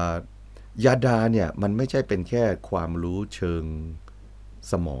ยาดาเนี่ยมันไม่ใช่เป็นแค่ความรู้เชิง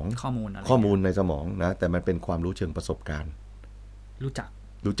สมองข้อมูลในสมองนะแต่มันเป็นความรู้เชิงประสบการณ์รู้จัก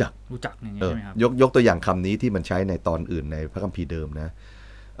อย่างนี้ใช่ไหมครับยกตัวอย่างคำนี้ที่มันใช้ในตอนอื่นในพระคัมภีร์เดิมนะ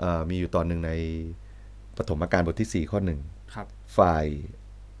มีอยู่ตอนหนึ่งในปฐมกาลบทที่4 ข้อ 1ครับฝ่าย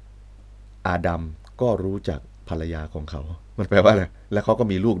อาดัมก็รู้จักภรรยาของเขามันแปลว่าอะไรแล้วเขาก็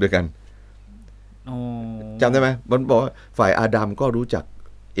มีลูกด้วยกันจำได้ไหมมันบอกว่าฝ่ายอาดัมก็รู้จัก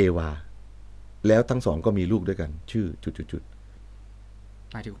เอวาแล้วทั้งสองก็มีลูกด้วยกันชื่อจุด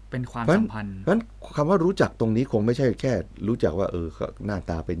หมายถึงเป็นความสัมพันธ์เพราะฉะนั้นคำว่ารู้จักตรงนี้คงไม่ใช่แค่รู้จักว่าหน้า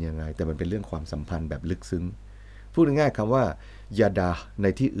ตาเป็นยังไงแต่มันเป็นเรื่องความสัมพันธ์แบบลึกซึ้งพูดง่ายๆคำว่ายาดาใน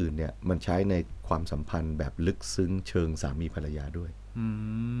ที่อื่นเนี่ยมันใช้ในความสัมพันธ์แบบลึกซึ้งเชิงสามีภรรยาด้วย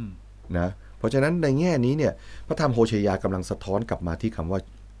นะเพราะฉะนั้นในแง่นี้เนี่ยพระธรรมโฮเชยากำลังสะท้อนกลับมาที่คำว่า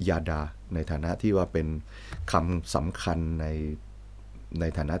ยาดาในฐานะที่ว่าเป็นคำสำคัญใน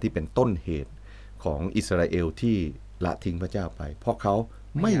ฐานะที่เป็นต้นเหตุของอิสราเอลที่ละทิ้งพระเจ้าไปเพราะเขา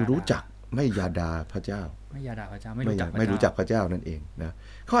ไม่รู้จักไม่ยาดาพระเจ้าไม่รู้จักพระเจ้านั่นเองนะ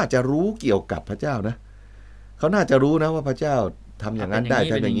เขาอาจจะรู้เกี่ยวกับพระเจ้านะเขาน่าจะรู้นะว่าพระเจ้าทำอย่างนั้นได้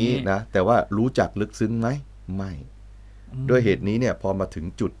ทำอย่างนี้นะแต่ว่ารู้จักลึกซึ้งไหมไม่ด้วยเหตุนี้เนี่ยพอมาถึง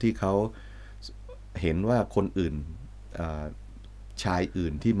จุดที่เขาเห็นว่าคนอื่นชายอื่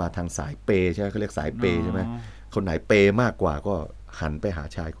นที่มาทางสายเปย์ใช่ไหมเขาเรียกสายเปย์ใช่ไหมคนไหนเปย์มากกว่าก็หันไปหา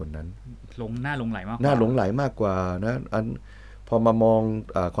ชายคนนั้นหน้าหลงไหลมากกว่านะพอมามอง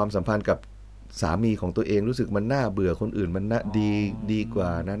ความสัมพันธ์กับสามีของตัวเองรู้สึกมันน่าเบื่อคนอื่นมันน่าดีกว่า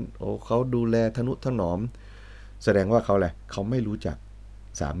นั้นเขาดูแลทนุถนอมแสดงว่าเขาไม่รู้จัก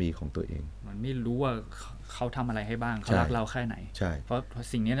สามีของตัวเองมันไม่รู้ว่าเขาทำอะไรให้บ้างเขารักเราแค่ไหนใช่เพราะ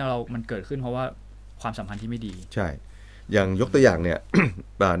สิ่งนี้มันเกิดขึ้นเพราะว่าความสัมพันธ์ที่ไม่ดีใช่อย่างยกตัวอย่างเนี่ย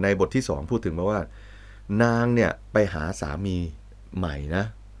ในบทที่2พูดถึงมาว่านางเนี่ยไปหาสามีใหม่นะ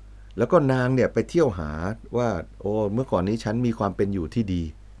แล้วก็นางเนี่ยไปเที่ยวหาว่าเมื่อก่อนนี้ฉันมีความเป็นอยู่ที่ดี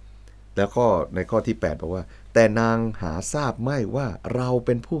แล้วก็ในข้อที่8บอกว่าแต่นางหาทราบไม่ว่าเราเ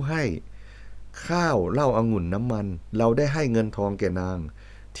ป็นผู้ให้ข้าวเหล้าองุ่นน้ำมันเราได้ให้เงินทองแก่นาง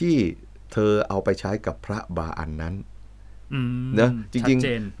ที่เธอเอาไปใช้กับพระบาอันนั้นนะจริง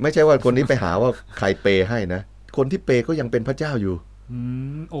ๆไม่ใช่ว่าคนนี้ไปหาว่าใครเปย์ให้นะคนที่เปย์ก็ยังเป็นพระเจ้าอยู่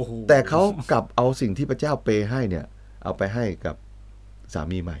แต่เขากลับเอาสิ่งที่พระเจ้าเปย์ให้เนี่ยเอาไปให้กับสา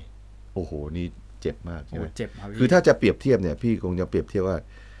มีใหม่โอ้โหนี่เจ็บมากใช่ไหมเจ็บครับคือถ้าจะเปรียบเทียบเนี่ยพี่คงจะเปรียบเทียบว่า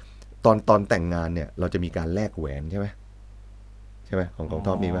ตอนแต่งงานเนี่ยเราจะมีการแลกแหวนใช่ไหมของ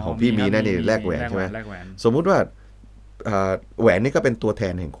ท็อปมีไหมของพี่มีนะนี่แลกแหวนใช่ไหมสมมุติว่าแหวนนี่ก็เป็นตัวแท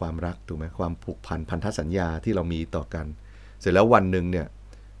นแห่งความรักถูกไหมความผูกพันพันธสัญญาที่เรามีต่อกันเสร็จแล้ววันหนึ่งเนี่ย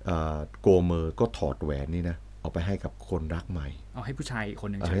โกเมอร์ก็ถอดแหวนนี่นะเอาไปให้กับคนรักใหม่เอาให้ผู้ชายอีกคน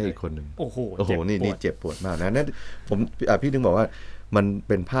หนึ่งให้อีกคนหนึ่งโอ้โหนี่เจ็บปวดมากนะนั่นพี่ถึงบอกว่ามันเ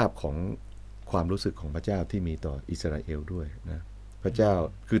ป็นภาพของความรู้สึกของพระเจ้าที่มีต่ออิสราเอลด้วยนะพระเจ้า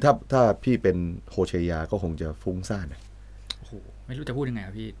คือถ้าพี่เป็นโฮเชยาก็คงจะฟุ้งซ่านนะโอ้โหไม่รู้จะพูดยังไงค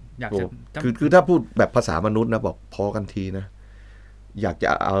รับพี่อยากจะคือถ้าพูดแบบภาษามนุษย์นะบอกพอกันทีนะอยาก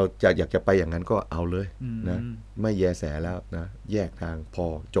จะไปอย่างนั้นก็เอาเลยนะไม่แยแสแล้วนะแยกทางพอ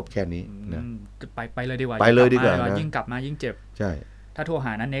จบแค่นี้นะไปเลยดีกว่านะยิ่งกลับมายิ่งเจ็บใช่ถ้าโทรห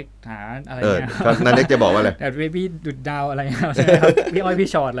านันเน็กหาอะไรเงี้ยนันเน็กจะบอกว่าอะไรแต่พี่ดุดดาวอะไรครับพี่อ้อยพี่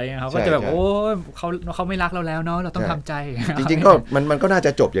ชอตอะไรเงี้ยเขาก็จะแบบโอ้เขาไม่รักเราแล้วเนาะเราต้องทำใจจริงๆก็มันก็น่าจ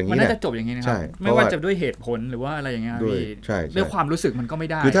ะจบอย่างนี้นะมันน่าจะจบอย่างนี้นะครับไม่ว่าจะด้วยเหตุผลหรือว่าอะไรอย่างเงี้ยพี่เรื่องความรู้สึกมันก็ไม่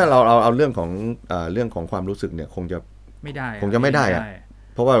ได้คือถ้าเราเอาเรื่องของความรู้สึกเนี่ยคงจะไม่ได้อะ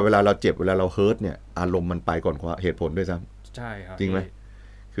เพราะว่าเวลาเราเจ็บเวลาเราเฮิร์ตเนี่ยอารมณ์มันไปก่อนเหตุผลด้วยซ้ำใช่ครับจริงไหม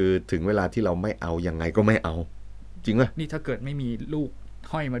คือถึงเวลาที่เราไม่เอายังไงก็ไม่เอาจริงไหมนี่ถ้าเกิดไม่มีลูก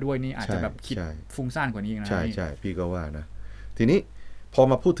ห้อยมาด้วยนี่อาจจะแบบคิดฟุ้งซ่านกว่านี้นะใช่พี่ก็ว่านะทีนี้พอ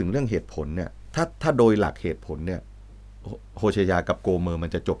มาพูดถึงเรื่องเหตุผลเนี่ยถ้าโดยหลักเหตุผลเนี่ยโฮเชยากับโกเมอร์มัน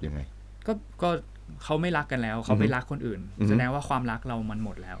จะจบยังไงก็เขาไม่รักกันแล้วเขาไปรักคนอื่นแสดงว่าความรักเรามันหม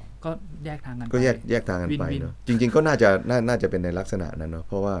ดแล้วก็แยกทางกันไปก็แยกทางกันไปเนาะจริงๆก็น่าจะเป็นในลักษณะนั้นเนาะเ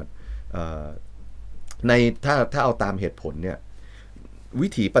พราะว่าในถ้าเอาตามเหตุผลเนี่ย วิ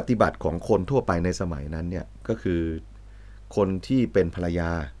ถีปฏิบัติของคนทั่วไปในสมัยนั้นเนี่ยก็คือคนที่เป็นภรรยา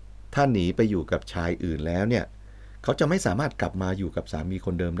ถ้าหนีไปอยู่กับชายอื่นแล้วเนี่ยเขาจะไม่สามารถกลับมาอยู่กับสามีค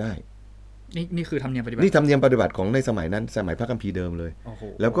นเดิมได้นี่คือธรรมเนียมปฏิบัตินี่ธรรมเนียมปฏิบัติของในสมัยนั้นสมัยพระคัมภีร์เดิมเลย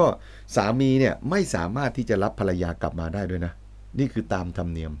แล้วก็สามีเนี่ยไม่สามารถที่จะรับภรรยากลับมาได้ด้วยนะนี่คือตามธรรม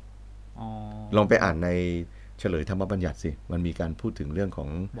เนียมลองไปอ่านในเฉลยธรรมบัญญัติสิมันมีการพูดถึงเรื่องของ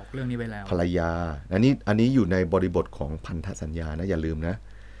บอกเรื่องนี้ไว้แล้วภรรยาอันนี้อยู่ในบริบทของพันธสัญญานะอย่าลืมนะ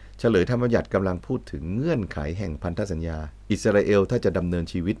เฉลยธรรมบัญญัติกำลังพูดถึงเงื่อนไขแห่งพันธสัญญาอิสราเอลถ้าจะดำเนิน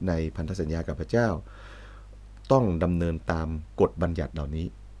ชีวิตในพันธสัญญากับพระเจ้าต้องดำเนินตามกฎบัญญัติเหล่านี้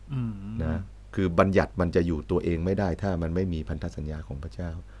นะคือบัญญัติมันจะอยู่ตัวเองไม่ได้ถ้ามันไม่มีพันธสัญญาของพระเจ้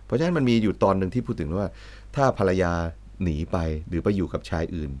าเพราะฉะนั้นมันมีอยู่ตอนนึงที่พูดถึงว่าถ้าภรรยาหนีไปหรือไปอยู่กับชาย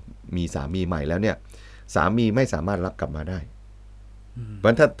อื่นมีสามีใหม่แล้วเนี่ยสามีไม่สามารถรับกลับมาได้เพราะฉ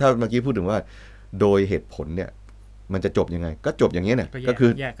ะนั้นถ้าเมื่อกี้พูดถึงว่าโดยเหตุผลเนี่ยมันจะจบยังไงก็จบอย่างนี้เนี่ยก็คื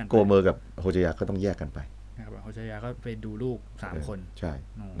อโกเมอร์กับโฮเชยาก็ต้องแยกกันไปนะครับโฮเชยาก็ไปดูลูก3คนใช่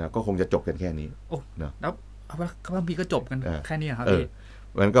นะก็คงจะจบกันแค่นี้นะแล้วพระคัมภีร์ก็จบกันแค่นี้ครับพี่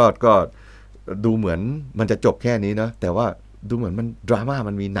มันก็ดูเหมือนมันจะจบแค่นี้เนาะแต่ว่าดูเหมือนมันดราม่า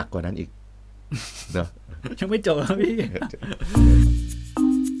มันมีหนักกว่านั้นอีกเนาะยังไม่จบครับพี่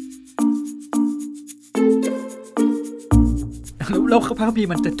แล้วพระคัมภีร์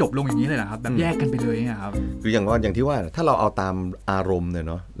มันจะจบลงอย่างนี้เลยเหรอครับแบบแยกกันไปเลยเนี่ยครับคืออย่างที่ว่าถ้าเราเอาตามอารมณ์เนี่ย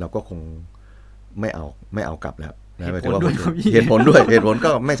เนาะเราก็คงไม่เอากลับแล้วเหตุผลด้วยเหตุผล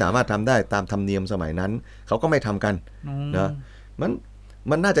ก็ไม่สามารถทำได้ตามธรรมเนียมสมัยนั้นเขาก็ไม่ทำกันนะ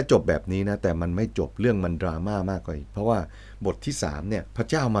มันน่าจะจบแบบนี้นะแต่มันไม่จบเรื่องมันดราม่ามากกว่าเพราะว่าบทที่3เนี่ยพระ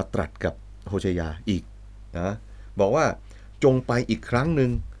เจ้ามาตรัสกับโฮเชยาอีกนะบอกว่าจงไปอีกครั้งหนึ่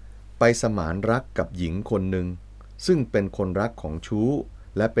งไปสมานรักกับหญิงคนหนึ่งซึ่งเป็นคนรักของชู้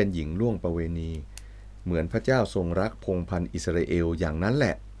และเป็นหญิงล่วงประเวณีเหมือนพระเจ้าทรงรักพงศ์พันธุ์อิสราเอลอย่างนั้นแหล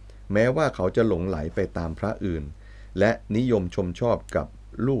ะแม้ว่าเขาจะหลงไหลไปตามพระอื่นและนิยมชมชอบกับ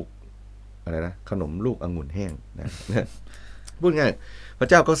ลูกอะไรนะขนมลูกองุ่นแห้งนะพูดง่ายพระ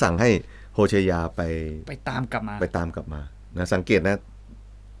เจ้าก็สั่งให้โฮเชยาไปตามกลับมานะสังเกตนะ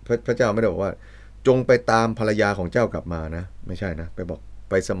พระเจ้าไม่ได้บอกว่าจงไปตามภรรยาของเจ้ากลับมานะไม่ใช่นะไปบอก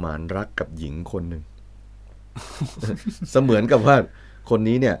ไปสมานรักกับหญิงคนหนึ่ง เสมือนกับว่าคน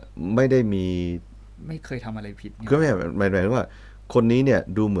นี้เนี่ยไม่เคยทำอะไรผิดก็ไม่หมายว่าคนนี้เนี่ย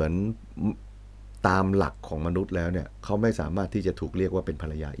ดูเหมือนตามหลักของมนุษย์แล้วเนี่ยเขาไม่สามารถที่จะถูกเรียกว่าเป็นภร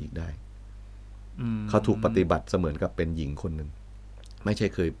รยาอีกได้เขาถูกปฏิบัติเสมือนกับเป็นหญิงคนหนึ่งไม่ใ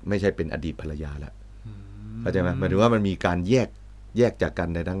ช่เป็นอดีตภรรยาแล้วเข้าใจไหมหมายถึงว่ามันมีการแยกจากกัน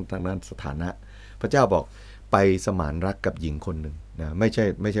ในทางด้านสถานะพระเจ้าบอกไปสมานรักกับหญิงคนหนึ่งนะไม่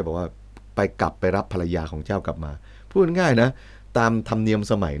ใช่บอกว่าไปรับภรรยาของเจ้ากลับมาพูดง่ายนะตามธรรมเนียม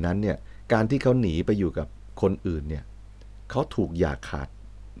สมัยนั้นเนี่ยการที่เขาหนีไปอยู่กับคนอื่นเนี่ยเขาถูกหย่าขาด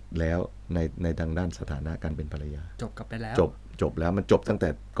แล้วในทางด้านสถานะการเป็นภรรยาจบไปแล้วจบแล้วมันจบตั้งแต่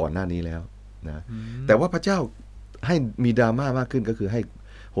ก่อนหน้านี้แล้วนะแต่ว่าพระเจ้าให้มีดราม่ามากขึ้นก็คือให้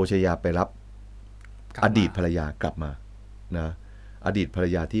โฮเชยาไปรับอดีตภรรยากลับมานะอดีตภรร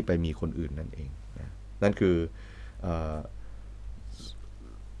ยาที่ไปมีคนอื่นนั่นเองนะนั่นคือ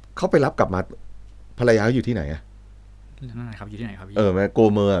เขาไปรับกลับมาภรรยาอยู่ที่ไหนอะนั่นนะครับอยู่ที่ไหนครับพี่โก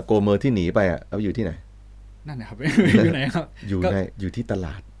เมอร์ที่หนีไปอะเขาอยู่ที่ไหนนั่นนะครับอยู่ไหนครับอยู่ที่ตล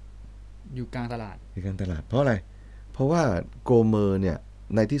าดอยู่กลางตลาดเพราะอะไรเพราะว่าโกเมอร์เนี่ย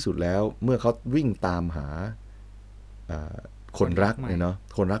ในที่สุดแล้วเมื่อเขาวิ่งตามหาคนรักเนี่ยเนาะ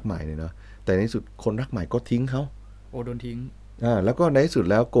คนรักใหม่เนี่ยเนาะแต่ในที่สุดคนรักใหม่ก็ทิ้งเขาโดนทิ้งแล้วก็ในที่สุด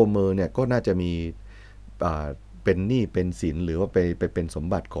แล้วโกเมอร์เนี่ยก็น่าจะมีเป็นหนี้เป็นสินหรือว่าไปเป็นสม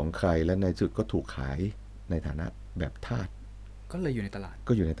บัติของใครและในที่สุดก็ถูกขายในฐานะแบบทาสก็เลยอยู่ในตลาด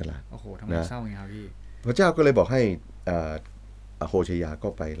โอ้โหทำไมเศร้าอย่างนี้ครับพี่พระเจ้าก็เลยบอกให้โฮเชยาก็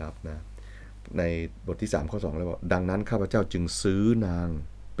ไปรับนะในบทที่3ข้อ2แล้วบอกดังนั้นข้าพเจ้าจึงซื้อนาง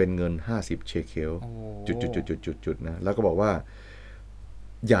เป็นเงิน50เชเคลจุดนะแล้วก็บอกว่า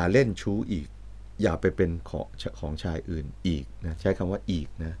อย่าเล่นชู้อีกอย่าไปเป็นของชายอื่นอีกนะใช้คำว่าอีก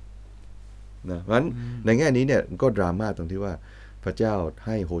นะเพราะฉะนั้นในแง่นี้เนี่ยก็ดราม่าตรงที่ว่าพระเจ้าใ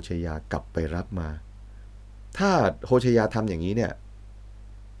ห้โฮเชยากลับไปรับมาถ้าโฮเชยาทำอย่างนี้เนี่ย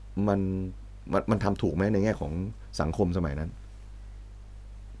มันทำถูกไหมในแง่ของสังคมสมัยนั้น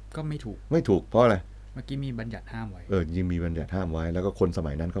ก็ไม่ถูกเพราะอะไรเมื่อกี้มีบัญญัติห้ามไว้ยิ่งมีบัญญัติห้ามไว้แล้วก็คนส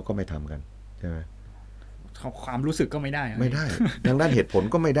มัยนั้นเขาก็ไม่ทำกันใช่ไหมความรู้สึกก็ไม่ได้ทางด้านเหตุผล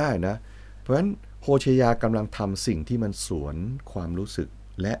ก็ไม่ได้นะเพราะฉะนั้นโฮเชยากำลังทำสิ่งที่มันสวนความรู้สึก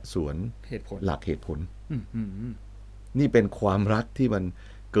และสวนหลักเหตุผลนี่เป็นความรักที่มัน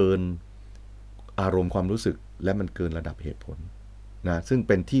เกินอารมณ์ความรู้สึกและมันเกินระดับเหตุผล นะซึ่งเ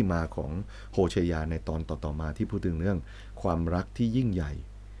ป็นที่มาของโฮเชยาในตอนต่อๆมาที่พูดถึงเรื่องความรักที่ยิ่งใหญ่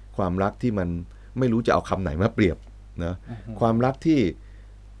ความรักที่มันไม่รู้จะเอาคำไหนมาเปรียบนะความรักที่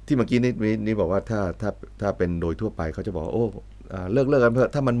เมื่อกี้นี่บอกว่าถ้าเป็นโดยทั่วไปเขาจะบอกโอ้เลิกกันเถอ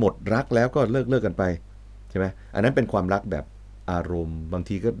ะถ้ามันหมดรักแล้วก็เลิกกันไปใช่ไหมอันนั้นเป็นความรักแบบอารมณ์บาง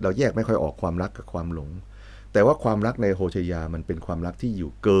ทีก็เราแยกไม่ค่อยออกความรักกับความหลงแต่ว่าความรักในโฮเชยามันเป็นความรักที่อ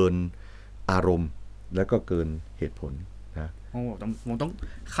ยู่เกินอารมณ์แล้วก็เกินเหตุผลนะโอ้ผมต้อง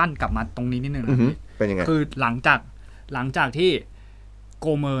ขั้นกลับมาตรงนี้นิดนึงนะเป็นยังไงคือหลังจากที่โก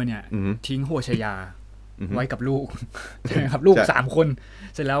เมอร์เนี่ยทิ้งโฮเชยาไว้กับลูกใช่ครับลูก3คน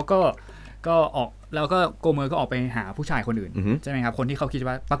เสร็จแล้วก็ออกแล้วก็โกเมอร์ก็ออกไปหาผู้ชายคนอื่นใช่ไหมครับคนที่เขาคิด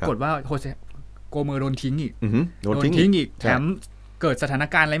ว่าปรากฏว่าโกเมอร์โดนทิ้งอีกโดนทิ้งอีกแถมเกิดสถาน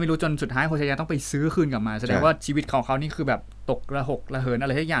การณ์อะไรไม่รู้จนสุดท้ายโฮเชยาต้องไปซื้อคืนกลับมาแสดงว่าชีวิตของเขานี่คือแบบตกระหกระเหินอะไ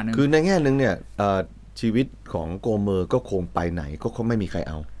รทุกอย่างนึงคือในแง่นึงเนี่ยชีวิตของโกเมอร์ก็คงไปไหนก็คงไม่มีใคร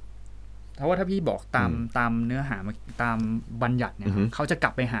เอาเพราะว่าถ้าพี่บอกตามเนื้อหาตามบัญญัติเนี่ยเขาจะก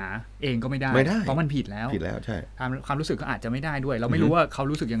ลับไปหาเองก็ไม่ได้เพราะมันผิดแล้วใช่ความรู้สึกก็อาจจะไม่ได้ด้วยเราไม่รู้ว่าเขา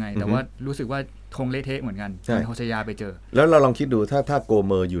รู้สึกยังไงแต่ว่ารู้สึกว่าคงเละเทะเหมือนกันโฮเชยาไปเจอแล้วเราลองคิดดูถ้าโกเ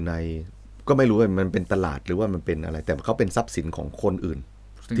มอร์อยู่ในก็ไม่รู้ว่ามันเป็นตลาดหรือว่ามันเป็นอะไรแต่เขาเป็นทรัพย์สินของคนอื่น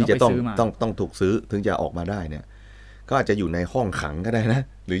ที่จะต้องถูกซื้อถึงจะออกมาได้เนี่ยก็อาจจะอยู่ในห้องขังก็ได้นะ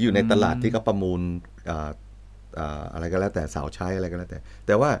หรืออยู่ในตลาดที่เขาประมูลอะไรก็แล้วแต่สาวใช้อะไรก็แล้วแ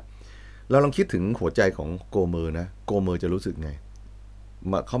ต่ว่าเราลองคิดถึงหัวใจของโกเมอร์นะโกเมอร์จะรู้สึกไง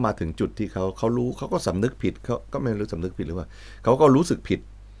เขามาถึงจุดที่เขารู้เขาก็สำนึกผิดเขาก็ไม่รู้สำนึกผิดหรือว่าเขาก็รู้สึกผิด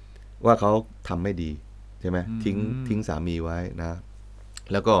ว่าเขาทำไม่ดีใช่ไหมทิ้งสามีไว้นะ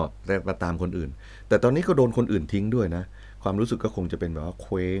แล้วก็มาตามคนอื่นแต่ตอนนี้ก็โดนคนอื่นทิ้งด้วยนะความรู้สึกก็คงจะเป็นแบบว่าเค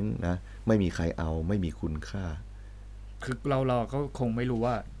ว้งนะไม่มีใครเอาไม่มีคุณค่าคือเราก็คงไม่รู้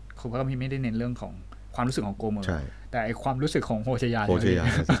ว่าครูพระคัมภีร์ไม่ได้เน้นเรื่องของความรู้สึกของโกเมอร์แต่ความรู้สึกของโฮเชยา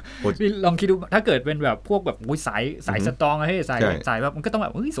พี่ลองคิดดูถ้าเกิดเป็นแบบพวกแบบสายสตรองให้สายแบบมันก็ต้องแบ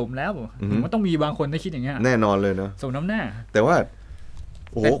บสมแล้วมันต้องมีบางคนที่คิดอย่างเงี้ยแน่นอนเลยเนาะสมน้ำหน้าแต่ว่า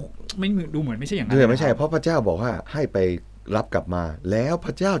โอ้ไม่ดูเหมือนไม่ใช่อย่างนั้นไม่ใช่เพราะพระเจ้าบอกว่าให้ไปรับกลับมาแล้วพ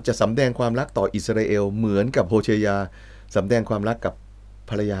ระเจ้าจะสำแดงความรักต่ออิสราเอลเหมือนกับโฮเชยาสำแดงความรักกับ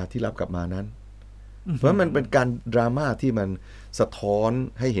ภรรยาที่รับกลับมานั้นเพราะมันเป็นการดราม่าที่มันสะท้อน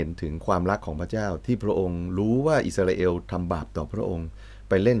ให้เห็นถึงความรักของพระเจ้าที่พระองค์รู้ว่าอิสราเอลทำบาปต่อพระองค์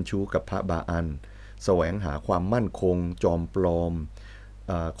ไปเล่นชู้กับพระบาอัลแสวงหาความมั่นคงจอมปลอม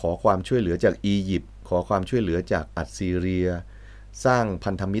ขอความช่วยเหลือจากอียิปต์ขอความช่วยเหลือจากอัสซีเรียสร้าง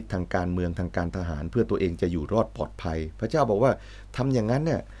พันธมิตรทางการเมืองทางการทหารเพื่อตัวเองจะอยู่รอดปลอดภัยพระเจ้าบอกว่าทำอย่างนั้นเ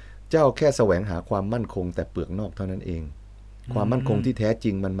นี่ยเจ้าแค่แสวงหาความมั่นคงแต่เปลือกนอกเท่านั้นเองความมั่นคงที่แท้จ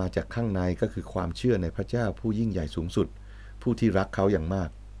ริงมันมาจากข้างในก็คือความเชื่อในพระเจ้าผู้ยิ่งใหญ่สูงสุดผู้ที่รักเขาอย่างมาก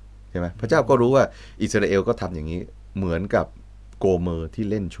ใช่ไหมพระเจ้าก็รู้ว่าอิสราเอลก็ทำอย่างนี้เหมือนกับโกเมอร์ที่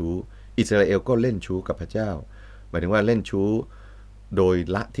เล่นชู้อิสราเอลก็เล่นชู้กับพระเจ้าหมายถึงว่าเล่นชู้โดย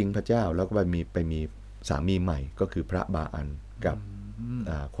ละทิ้งพระเจ้าแล้วก็ไปมีสามีใหม่ก็คือพระบาอัลกับ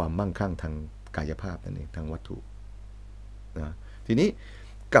ความมั่งคั่งทางกายภาพนั่นเองทางวัตถุนะทีนี้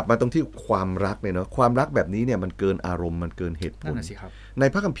กลับมาตรงที่ความรักเนี่ยเนาะความรักแบบนี้เนี่ยมันเกินอารมณ์มันเกินเหตุผลใน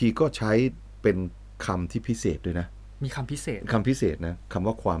พระคัมภีร์ก็ใช้เป็นคำที่พิเศษด้วยนะมีคำพิเศษนะคำ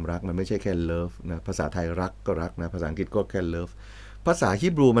ว่าความรักมันไม่ใช่แค่ love นะภาษาไทยรักก็รักนะภาษาอังกฤษก็แค่ love ภาษาฮี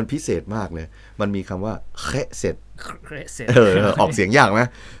บรูมันพิเศษมากเลยมันมีคำว่าเคเซตออกเสียงยากไหม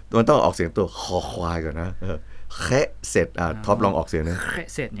มันต้องออกเสียงตัวคอควายก่อนนะเคเซตท็อปลองออกเสียงนะเค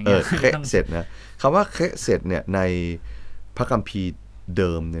เซตอย่างเงี้ยเคเซตนะคำว่าเคเซตเนี่ยในพระคัมภีร์เ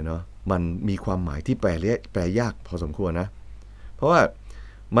ดิมเนี่ยเนาะมันมีความหมายที่แปลยากพอสมควรนะเพราะว่า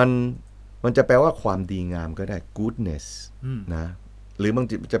มันจะแปลว่าความดีงามก็ได้ goodness นะหรือบาง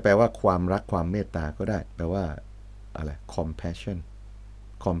ทีจะแปลว่าความรักความเมตตาก็ได้แปลว่าอะไร compassion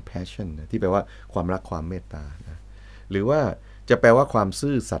นะที่แปลว่าความรักความเมตตานะหรือว่าจะแปลว่าความ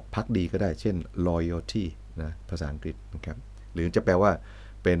ซื่อสัตย์ภักดีก็ได้เช่น loyalty นะภาษาอังกฤษนะครับหรือจะแปลว่า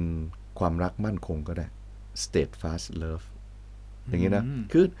เป็นความรักมั่นคงก็ได้ steadfast love อย่างนี้นะ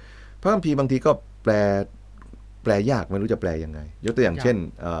คือพระคัมภีร์บางทีก็แปลยากไม่รู้จะแปลยังไงยกตัวอย่างเช่น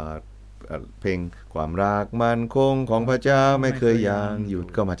เพลงความรักมั่นคงของพระเจ้าไม่เคยยางหยุด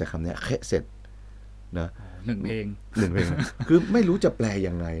ก็มาจากคำนี้เคเสร็จนะหนึ่งเพลงคือไม่รู้จะแปล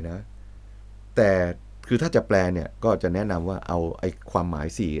ยังไงนะแต่คือถ้าจะแปลเนี่ยก็จะแนะนำว่าเอาไอ้ความหมาย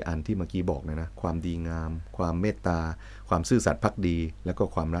4อันที่เมื่อกี้บอกนะความดีงามความเมตตาความซื่อสัตย์ภักดีแล้วก็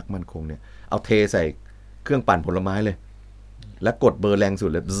ความรักมั่นคงเนี่ยเอาเทใส่เครื่องปั่นผลไม้เลยแล้วกดเบอร์แรงสุด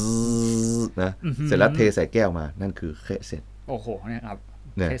เลยนะเสร็จแล้วเทใส่แก้วมานั่นคือเคเสร็จโอ้โหเนี่ยครับ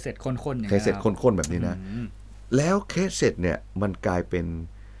เคสเสร็จข้นๆอย่างเคสเสร็จข้นๆแบบนี้นะแล้วเคสเสร็จเนี่ยมันกลายเป็น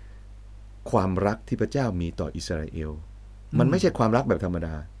ความรักที่พระเจ้ามีต่ออิสราเอล มันไม่ใช่ความรักแบบธรรมด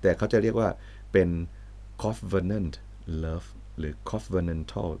าแต่เขาจะเรียกว่าเป็น covenant love หรือ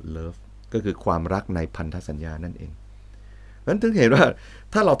covenantal love ก็คือความรักในพันธสัญญานั่นเองนั้นถึงเห็นว่า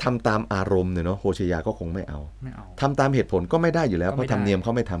ถ้าเราทำตามอารมณ์เนี่ยเนาะโฮเชยาก็คงไม่เอาทำตามเหตุผลก็ไม่ได้อยู่แล้วเพราะธรรมเนียมเข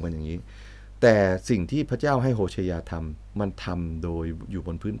าไม่ทำกันอย่างนี้แต่สิ่งที่พระเจ้าให้โฮเชยาทำมันทำโดยอยู่บ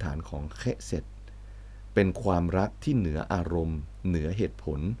นพื้นฐานของเคเซตเป็นความรักที่เหนืออารมณ์เหนือเหตุผ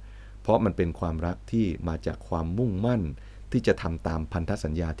ลเพราะมันเป็นความรักที่มาจากความมุ่งมั่นที่จะทำตามพันธสั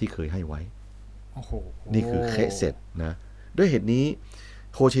ญญาที่เคยให้ไว้นี่คือเคเซตนะด้วยเหตุนี้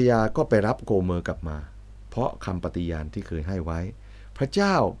โฮเชยาก็ไปรับโกเมอร์กลับมาเพราะคำปฏิญาณที่เคยให้ไว้พระเจ้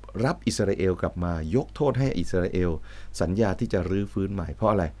ารับอิสราเอลกลับมายกโทษให้อิสราเอลสัญญาที่จะรื้อฟื้นใหม่เพรา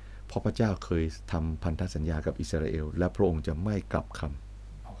ะอะไรเพราะพระเจ้าเคยทำพันธสัญญากับอิสราเอลและพระองค์จะไม่กลับค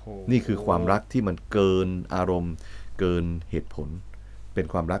ำนี่คือความรักที่มันเกินอารมณ์เกินเหตุผลเป็น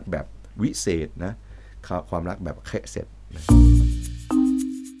ความรักแบบวิเศษนะความรักแบบเคเซตนะ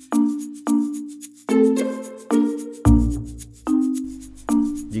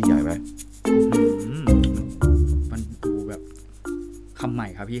ยิ่งใหญ่ไหมมันดูแบบคำใหม่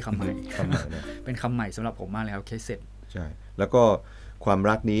ครับพี่คำใหม่นะ เป็นคำใหม่สำหรับผมมากเลยครับเคสเซ็ตใช่แล้วก็ความ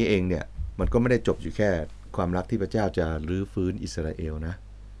รักนี้เองเนี่ยมันก็ไม่ได้จบอยู่แค่ความรักที่พระเจ้าจะรื้อฟื้นอิสราเอลนะ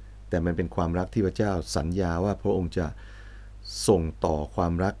แต่มันเป็นความรักที่พระเจ้าสัญญาว่าพระองค์จะส่งต่อควา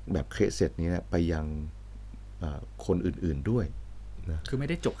มรักแบบเคสเซ็ตนี้นะไปยังคนอื่นๆด้วยนะคือไม่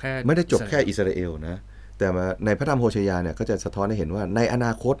ได้จบแค่อิสราเอลนะแต่ในพระธรรมโฮเชยาเนี่ยก็จะสะท้อนให้เห็นว่าในอน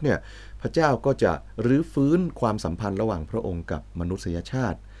าคตเนี่ยพระเจ้าก็จะรื้อฟื้นความสัมพันธ์ระหว่างพระองค์กับมนุษยชา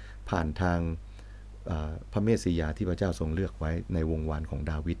ติผ่านทางพระเมสสิยาที่พระเจ้าทรงเลือกไว้ในวงวานของ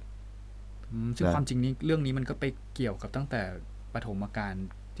ดาวิดซึ่งความจริงนี้เรื่องนี้มันก็ไปเกี่ยวกับตั้งแต่ปฐมกาล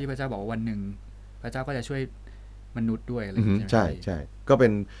ที่พระเจ้าบอกว่าวันหนึ่งพระเจ้าก็จะช่วยมนุษย์ด้วยอะไรอย่างนี้ใช่ใช่ก็เป็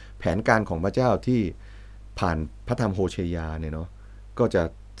นแผนการของพระเจ้าที่ผ่านพระธรรมโฮเชยาเนี่ยเนาะก็จะ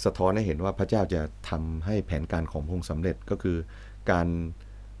สะท้อนให้เห็นว่าพระเจ้าจะทำให้แผนการของพระองค์สำเร็จก็คือการ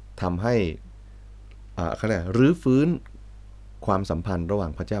ทำให้เขาเรียกรื้อฟื้นความสัมพันธ์ระหว่า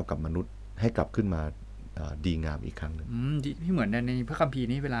งพระเจ้ากับมนุษย์ให้กลับขึ้นมาดีงามอีกครั้งหนึ่งที่เหมือนในพระคัมภีร์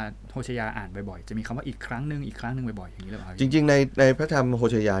นี้เวลาโฮเชยาอ่านบ่อยๆจะมีคำว่าอีกครั้งหนึ่งบ่อยๆอย่างนี้หรือเปล่าจริงๆในพระธรรมโฮ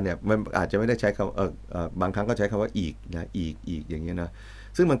เชยาเนี่ยมันอาจจะไม่ได้ใช้คำบางครั้งก็ใช้คำว่าอีกนะอีกอย่างเงี้ยนะ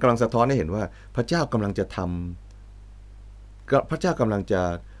ซึ่งมันกำลังสะท้อนให้เห็นว่าพระเจ้ากำลังจะ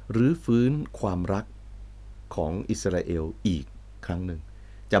รื้อฟื้นความรักของอิสราเอลอีกครั้งหนึ่ง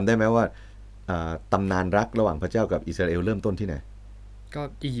จำได้ไหมว่าตำนานรักระหว่างพระเจ้ากับอิสราเอลเริ่มต้นที่ไหนก็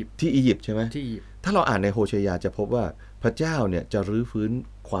อียิปต์ที่อียิปต์ใช่ไหมที่อียิปต์ถ้าเราอ่านในโฮเชยาจะพบว่าพระเจ้าเนี่ยจะรื้อฟื้น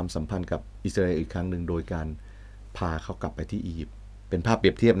ความสัมพันธ์กับอิสราเอลอีกครั้งหนึ่งโดยการพาเขากลับไปที่อียิปต์เป็นภาพเปรี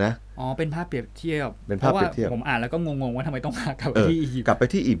ยบเทียบนะเป็นภาพเปรียบเทียบเพราะว่าผมอ่านแล้วก็งงๆว่าทำไมต้องพากลับไปที่อียิปต์กลับไป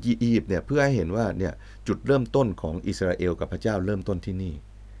ที่อียิปต์เนี่ยเพื่อให้เห็นว่าเนี่ยจุดเริ่มต้นของอิสราเอลกับพระเจ้าเริ่มต้นที่นี่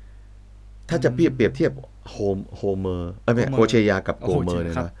ถ้าจะเปรียบเทียบโฮเชยากับโกเมอร์เ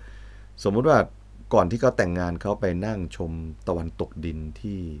นี่ยนะสมมุติว่าก่อนที่เขาแต่งงานเขาไปนั่งชมตะวันตกดิน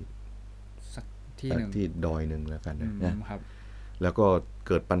ที่ดอยหนึ่งแล้วกันนะครับแล้วก็เ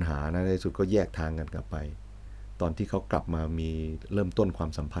กิดปัญหานะในสุดก็แยกทางกันกลับไปตอนที่เขากลับมามีเริ่มต้นความ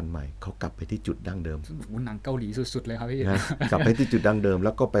สัมพันธ์ใหม่เขากลับไปที่จุดดั้งเดิมหนังเกาหลีสุดๆเลยครับพี่กลับไปที่จุดดั้งเดิมแ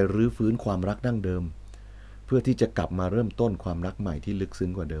ล้วก็ไปรื้อฟื้นความรักดั้งเดิมเพื่อที่จะกลับมาเริ่มต้นความรักใหม่ที่ลึกซึ้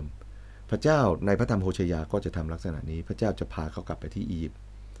งกว่าเดิมพระเจ้าในพระธรรมโฮเชยาก็จะทำลักษณะนี้พระเจ้าจะพาเขากลับไปที่อียิปต์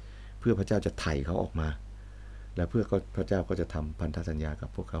เพื่อพระเจ้าจะไถ่เขาออกมาและเพื่อพระเจ้าก็จะทำพันธสัญญากับ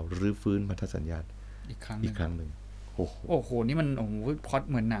พวกเขารื้อฟื้นพันธสัญญาอีกครั้งหนึ่งโอ้โหนี่มันพล็อต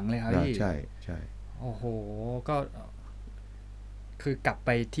เหมือนหนังเลยครับพี่ใช่ใช่โอ้โหก็คือกลับไป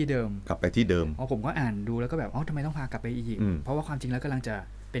ที่เดิมผมก็อ่านดูแล้วก็แบบทำไมต้องพากลับไปอียิปต์เพราะว่าความจริงแล้วกำลังจะ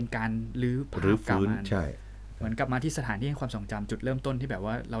เป็นการรื้อฟื้นใช่เหมือนกลับมาที่สถานที่แห่งความทรงจำจุดเริ่มต้นที่แบบ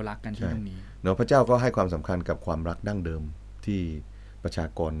ว่าเรารักกันที่ตรงนี้เนาะพระเจ้าก็ให้ความสำคัญกับความรักดั้งเดิมที่ประชา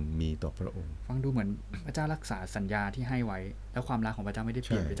กรมีต่อพระองค์ฟังดูเหมือนพระเจ้ารักษาสัญญาที่ให้ไว้แล้วความรักของพระเจ้าไม่ได้เป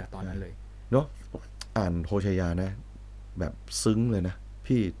ลี่ยนไปจากตอนนั้นเลยเนาะอ่านโฮเชยานะแบบซึ้งเลยนะ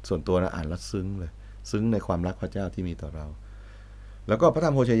พี่ส่วนตัวนะอ่านแล้วซึ้งเลยซึ้งในความรักพระเจ้าที่มีต่อเราแล้วก็พระธร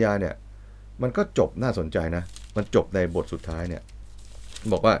รมโฮเชยาเนี่ยมันก็จบน่าสนใจนะมันจบในบทสุดท้ายเนี่ย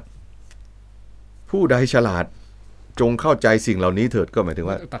บอกว่าผู้ใดฉลาดจงเข้าใจสิ่งเหล่านี้เถิดก็หมายถึง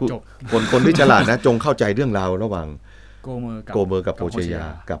ว่าคนที่ฉลาดนะจงเข้าใจเรื่องราวระหว่างโกเมอร์กับโฮเชยา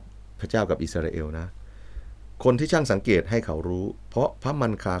กับพระเจ้ากับอิสราเอลนะคนที่ช่างสังเกตให้เขารู้เพราะพระมั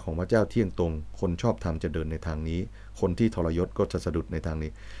นคาของพระเจ้าเที่ยงตรงคนชอบธรรมจะเดินในทางนี้คนที่ทรยศก็จะสะดุดในทางนี้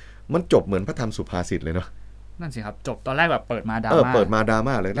มันจบเหมือนพระธรรมสุภาษิตเลยเนาะนั่นสิครับจบตอนแรกแบบเปิดมาดรา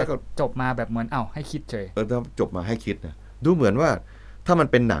ม่าเลยแล้วก็จบมาแบบเหมือนให้คิดเฉยจบมาให้คิดนะดูเหมือนว่าถ้ามัน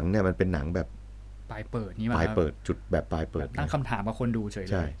เป็นหนังเนี่ยมันเป็นหนังแบบ ปลายเปิดนี่ ปลายเปิดจุดแบบปลายเปิดตั้งคำถามกับคนดูเฉยเล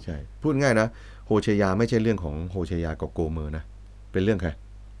ยใช่พูดง่ายนะโฮเชยาไม่ใช่เรื่องของโฮเชยากับโกเมอร์นะเป็นเรื่องใคร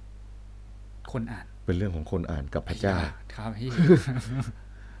คนอ่านเป็นเรื่องของคนอ่านกับพระเจ้าครับพี่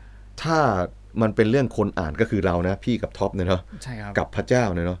ถ้ามันเป็นเรื่องคนอ่านก็คือเรานะพี่กับท็อปเนี่ยเนาะใช่ครับกับพระเจ้า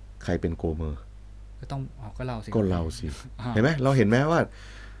เนี่ยเนาะใครเป็นโกเมอร์ก็ต้องก็เราสิเห็นไหมเราเห็นไหมว่า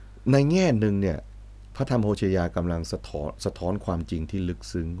ในแง่หนึ่งเนี่ยพระธรรมโฮเชยากำลังสะท้อนความจริงที่ลึก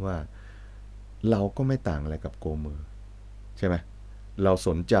ซึ้งว่าเราก็ไม่ต่างอะไรกับโกเมอร์ใช่ไหมเราส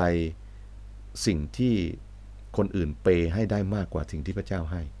นใจสิ่งที่คนอื่นเปย์ให้ได้มากกว่าสิ่งที่พระเจ้า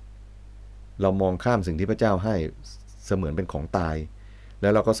ให้เรามองข้ามสิ่งที่พระเจ้าให้เสมือนเป็นของตายแล้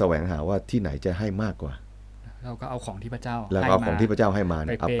วเราก็แสวงหาว่าที่ไหนจะให้มากกว่าเราก็เอาของที่พระเจ้าแล้วเอาของที่พระเจ้าให้มา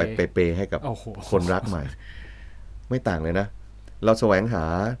เอาไปเปย์ให้กับคนรักใหม่ไม่ต่างเลยนะเราแสวงหา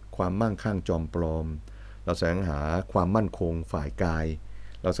ความมั่งคั่งจอมปลอมเราแสวงหาความมั่นคงฝ่ายกาย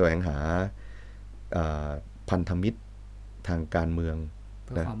เราแสวงหาพันธมิตรทางการเมือง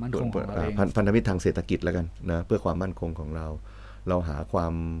นะพันธมิตรทางเศรษฐกิจแล้วกันนะเพื่อความมั่นคงของเราหาควา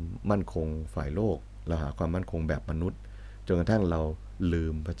มมั่นคงฝ่ายโลกเราหาความมั่นคงแบบมนุษย์จนกระทั่งเราลื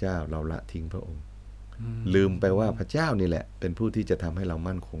มพระเจ้าเราละทิ้งพระองค์ลืมไปว่าพระเจ้านี่แหละเป็นผู้ที่จะทำให้เรา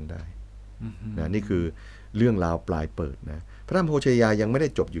มั่นคงได้นะนี่คือเรื่องราวปลายเปิดนะพระธรรมโฮเชยายังไม่ได้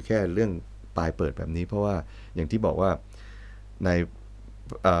จบอยู่แค่เรื่องปลายเปิดแบบนี้เพราะว่าอย่างที่บอกว่าใน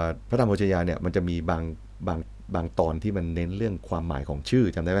พระธรรมโฮเชยาเนี่ยมันจะมีบางตอนที่มันเน้นเรื่องความหมายของชื่อ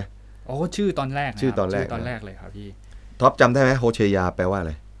จำได้ไหมชื่อตอนแรกชื่อตอนแรกเลยครับพี่ท็อปจำได้ไหมโฮเชยาแปลว่าอะไ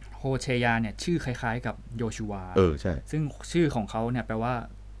รโฮเชยาเนี่ยชื่อคล้ายๆกับโยชูวาใช่ซึ่งชื่อของเขาเนี่ยแปลว่า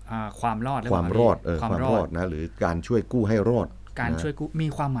ความรอดความรอดนะหรือการช่วยกู้ให้รอดการช่วยกู้มี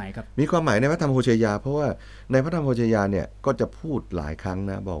ความหมายกับมีความหมายในพระธรรมโฮเชยาเพราะว่าในพระธรรมโฮเชยาเนี่ยก็จะพูดหลายครั้ง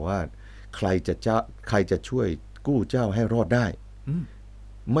นะบอกว่าใครจะช่วยกู้เจ้าให้รอดได้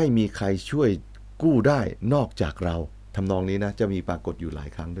ไม่มีใครช่วยกู้ได้นอกจากเราทำนองนี้นะจะมีปรากฏอยู่หลาย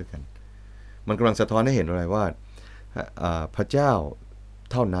ครั้งด้วยกันมันกำลังสะท้อนให้เห็นอะไรว่าพระเจ้า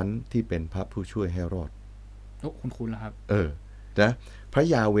เท่านั้นที่เป็นพระผู้ช่วยให้รอดคุณแล้วครับนะพระ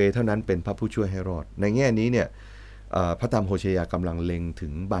ยาเวห์เท่านั้นเป็นพระผู้ช่วยให้รอดในแง่นี้เนี่ยพระธรรมโฮเชยากำลังเล็งถึ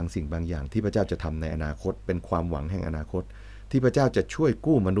งบางสิ่งบางอย่างที่พระเจ้าจะทำในอนาคตเป็นความหวังแห่งอนาคตที่พระเจ้าจะช่วย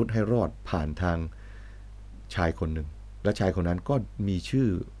กู้มนุษย์ให้รอดผ่านทางชายคนหนึ่งและชายคนนั้นก็มีชื่อ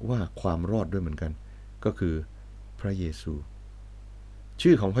ว่าความรอดด้วยเหมือนกันก็คือพระเยซู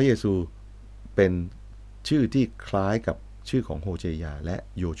ชื่อของพระเยซูเป็นชื่อที่คล้ายกับชื่อของโฮเชยาและ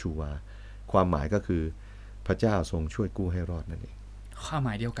โยชูวาความหมายก็คือพระเจ้าทรงช่วยกู้ให้รอดนั่นเองความหม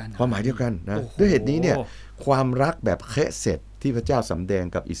ายเดียวกันนะด้วยเหตุนี้เนี่ยความรักแบบเคเสร็จที่พระเจ้าสำแดง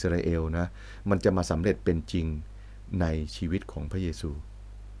กับอิสราเอลนะมันจะมาสำเร็จเป็นจริงในชีวิตของพระเยซู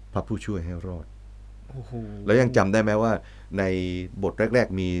พระผู้ช่วยให้รอดแล้วยังจำได้ไหมว่าในบทแรก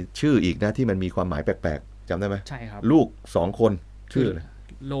ๆมีชื่ออีกนะที่มันมีความหมายแปลกๆจำได้ไหมใช่ครับลูก2คนชื่ออะไร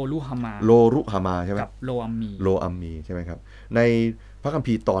โลรุฮามาใช่ไหมกับโลอัมมีใช่ไหมครับในพระคัม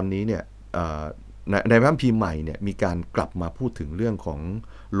ภีร์ตอนนี้เนี่ยในพระคัมภีร์ใหม่เนี่ยมีการกลับมาพูดถึงเรื่องของ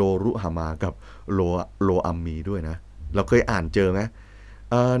โลรุฮามากับโลอัมมีด้วยนะเราเคยอ่านเจอไหม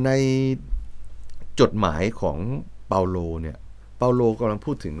ในจดหมายของเปาโลเนี่ยเปาโลกำลัง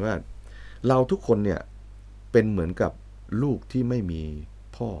พูดถึงว่าเราทุกคนเนี่ยเป็นเหมือนกับลูกที่ไม่มี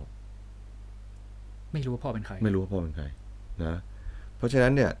พ่อไม่รู้ว่าพ่อเป็นใครนะเพราะฉะนั้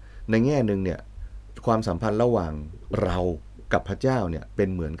นเนี่ยในแง่นึงเนี่ยความสัมพันธ์ระหว่างเรากับพระเจ้าเนี่ยเป็น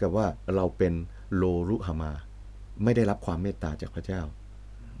เหมือนกับว่าเราเป็นโลรุฮามาไม่ได้รับความเมตตาจากพระเจ้า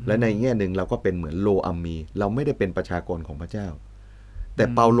และในแง่นึงเราก็เป็นเหมือนโลอัมมีเราไม่ได้เป็นประชากรของพระเจ้าแต่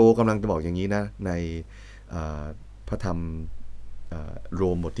เปาโลกำลังจะบอกอย่างนี้นะในพระธรรมโร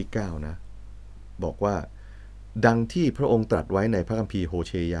มบทที่9นะบอกว่าดังที่พระองค์ตรัสไว้ในพระคัมภีร์โฮ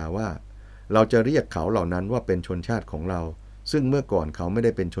เชยาว่าเราจะเรียกเขาเหล่านั้นว่าเป็นชนชาติของเราซึ่งเมื่อก่อนเขาไม่ไ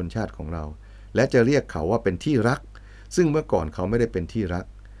ด้เป็นชนชาติของเราและจะเรียกเขาว่าเป็นที่รักซึ่งเมื่อก่อนเขาไม่ได้เป็นที่รัก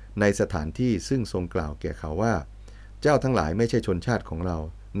ในสถานที่ซึ่งทรงกล่าวแก่เขาว่าเจ้าทั้งหลายไม่ใช่ชนชาติของเรา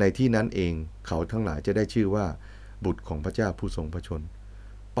ในที่นั้นเองเขาทั้งหลายจะได้ชื่อว่าบุตรของพระเจ้าผู้ทรงพระชน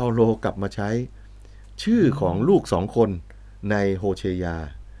เปาโลกลับมาใช้ชื่อของลูก2คนในโฮเชยา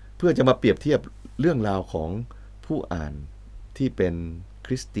เพื่อจะมาเปรียบเทียบเรื่องราวของผู้อ่านที่เป็นค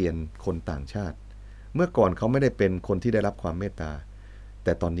ริสเตียนคนต่างชาติเมื่อก่อนเขาไม่ได้เป็นคนที่ได้รับความเมตตาแ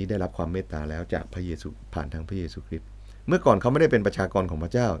ต่ตอนนี้ได้รับความเมตตาแล้วจากพระเยซูผ่านทางพระเยซูคริสต์เมื่อก่อนเขาไม่ได้เป็นประชากรของพร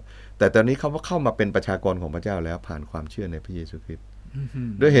ะเจ้าแต่ตอนนี้เขาเข้ามาเป็นประชากรของพระเจ้าแล้วผ่านความเชื่อในพระเยซูคริสต์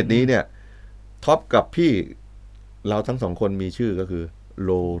ด้วยเหตุนี้เนี่ยท็อปกับพี่เราทั้ง2คนมีชื่อก็คือโล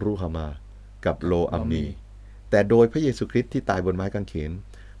รุฮามากับโลอัมมีแต่โดยพระเยซูคริสต์ที่ตายบนไม้กางเขน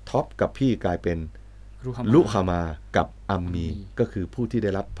ท็อปกับพี่กลายเป็นลุฮามากับอัมมีก็คือผู้ที่ได้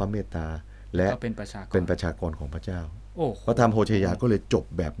รับพระเมตตา และ เป็นประชากร เป็นประชากรของพระเจ้า โอ้ พระธรรมโฮเชยาก็เลยจบ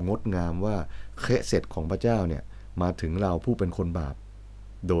แบบงดงามว่าเคสเสร็จของพระเจ้าเนี่ยมาถึงเราผู้เป็นคนบาป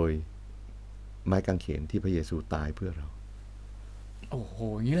โดยไม้กางเขนที่พระเยซูตายเพื่อเรา โอ้โห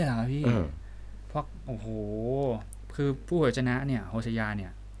อย่างนี้เลยเหรอพี่เพราะโอ้โหคือผู้เผยพระวจนะเนี่ยโฮเชยาเนี่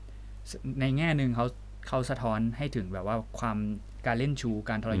ยในแง่นึงเขาสะท้อนให้ถึงแบบว่าความการเล่นชู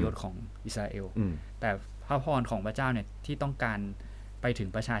การทรยศของอิสราเอลแต่พระพรของพระเจ้าเนี่ยที่ต้องการไปถึง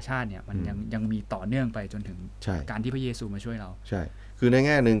ประชาชาติเนี่ยมันยังมีต่อเนื่องไปจนถึงการที่พระเยซูมาช่วยเราใช่คือในแ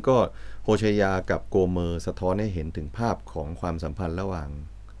ง่นึงก็โฮเชยากับโกเมอร์สะท้อนให้เห็นถึงภาพของความสัมพันธ์ระหว่าง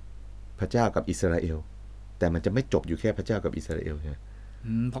พระเจ้ากับอิสราเอลแต่มันจะไม่จบอยู่แค่พระเจ้ากับอิสราเอลใช่ไหม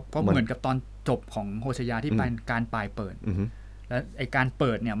เพราะเหมือนกับตอนจบของโฮเชยาที่เป็นการปลายเปิดแล้วไอการเ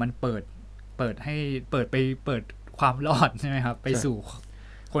ปิดเนี่ยมันเปิดให้เปิดความรอดใช่ไหมครับไปสู่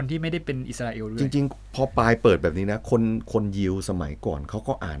คนที่ไม่ได้เป็นอิสราเอลด้วยจริงๆพอปลายเปิดแบบนี้นะคนยิวสมัยก่อนเขา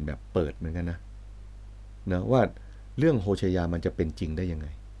ก็อ่านแบบเปิดเหมือนกันนะว่าเรื่องโฮเชยามันจะเป็นจริงได้ยังไง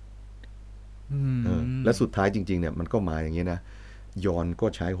และสุดท้ายจริงๆเนี่ยมันก็มาอย่างนี้นะยอห์นก็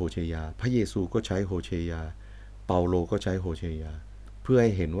ใช้โฮเชยาพระเยซูก็ใช้โฮเชยาเปาโลก็ใช้โฮเชยาเพื่อใ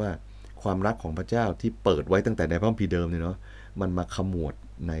ห้เห็นว่าความรักของพระเจ้าที่เปิดไว้ตั้งแต่ในพระคัมภีร์เดิมเนี่ยเนาะมันมาขมวด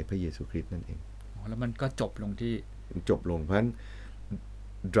ในพระเยซูคริสต์นั่นเองแล้วมันก็จบลงที่จบลงเพราะฉะนั้น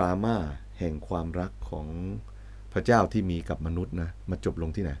ดราม่าแห่งความรักของพระเจ้าที่มีกับมนุษย์นะมาจบลง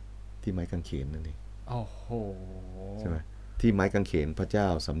ที่ไหนที่ไม้กางเขนนั่นเองโอ้โหใช่ไหมที่ไม้กางเขนพระเจ้า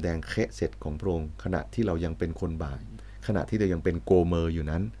สำแดงเคสเสร็จของพระองค์ขณะที่เรายังเป็นคนบาปขณะที่เรายังเป็นโกเมอร์อยู่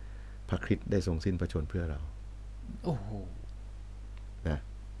นั้นพระคริสต์ได้ทรงสิ้นพระชนเพื่อเราโอ้โหนะ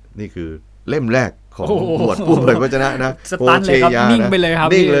นี่คือเล่มแรกของบทผู้เผยพระวจนะนะโฮเชยานิ่งไปเลยครับ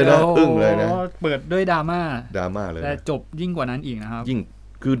นิ่งเลยนะอึ้งเลยนะเปิดด้วยดราม่าเลยแต่จบยิ่งกว่านั้นอีกนะครับยิ่ง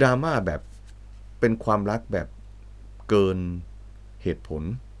คือดราม่าแบบเป็นความรักแบบเกินเหตุผล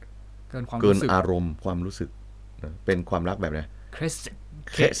เกินอารมณ์ความรู้สึกนะเป็นความรักแบบไหนเ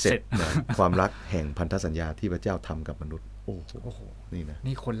คสเซ็ตนะความรักแห่งพันธสัญญาที่พระเจ้าทำกับมนุษย์โอ้โห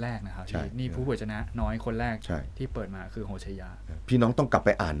นี่คนแรกนะครับนี่ผู้เผยพระวจนะน้อยคนแรกที่เปิดมาคือโฮเชยาพี่น้องต้องกลับไป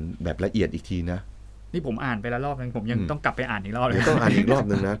อ่านแบบละเอียดอีกทีนะนี่ผมอ่านไปแล้วรอบนึงผมยังต้องกลับไปอ่านอีกรอบเลยต้องอ่านอีกรอบ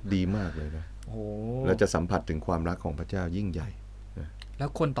นึงนะดีมากเลยนะเราจะสัมผัสถึงความรักของพระเจ้ายิ่งใหญ่แล้ว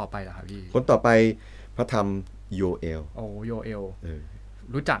คนต่อไปล่ะครับพี่คนต่อไปพระธรรมโยเอลโยเอล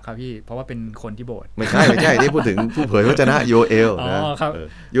รู้จักครับพี่เพราะว่าเป็นคนที่โบสถ์ไม่ใช่ที่พูดถึงผู้เผยพระวจนะโยเอลนะ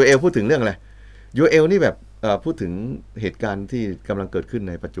โยเอลพูดถึงเรื่องอะไรโยเอลนี่แบบพูดถึงเหตุการณ์ที่กำลังเกิดขึ้น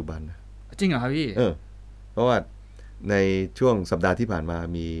ในปัจจุบันจริงเหรอครับพี่เพราะว่าในช่วงสัปดาห์ที่ผ่านมา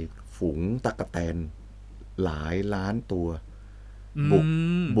มีฝูงตั๊กแตนหลายล้านตัว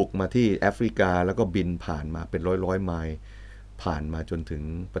บุกมาที่แอฟริกาแล้วก็บินผ่านมาเป็นร้อยไมล์ผ่านมาจนถึง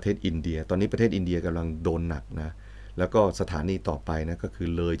ประเทศอินเดียตอนนี้ประเทศอินเดียกำลังโดนหนักนะแล้วก็สถานีต่อไปนะก็คือ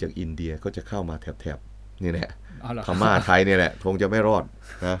เลยจากอินเดียก็จะเข้ามาแถบนี่แหละพม่าไทยนี่แหละคงจะไม่รอด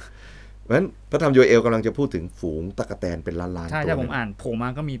นะเพราะฉะนั้นพระธรรมโยเอลกำลังจะพูดถึงฝูงตั๊กแตนเป็นล้านๆตัวใช่ผมอ่านโผล่มา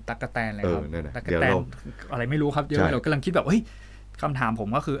ก็มีตั๊กแตนเลยครับตั๊กแตนอะไรไม่รู้ครับเยอะเรากำลังคิดแบบเฮ้ยคำถามผม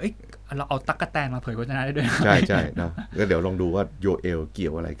ก็คือเราเอาตั๊กแตนมาเผยพระวจนะได้ด้วยใช่นะแล้วเดี๋ยวลองดูว่าโยเอลเกี่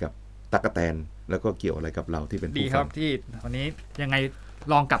ยวอะไรกับตั๊กแตนแล้วก็เกี่ยวอะไรกับเราที่เป็นผู้ฟังดีครับที่วันนี้ยังไง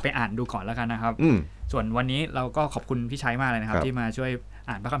ลองกลับไปอ่านดูก่อนแล้วกันนะครับส่วนวันนี้เราก็ขอบคุณพี่ชัยมากเลยนะครับที่มาช่วย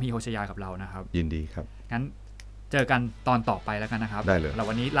อ่านพระคัมภีร์โฮเชยากับเรานะครับยินดีครับงั้นเจอกันตอนต่อไปแล้วกันนะครับได้เลยเรา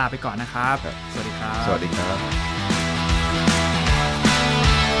วันนี้ลาไปก่อนนะครับสวัสดีครับสวัสดีครับ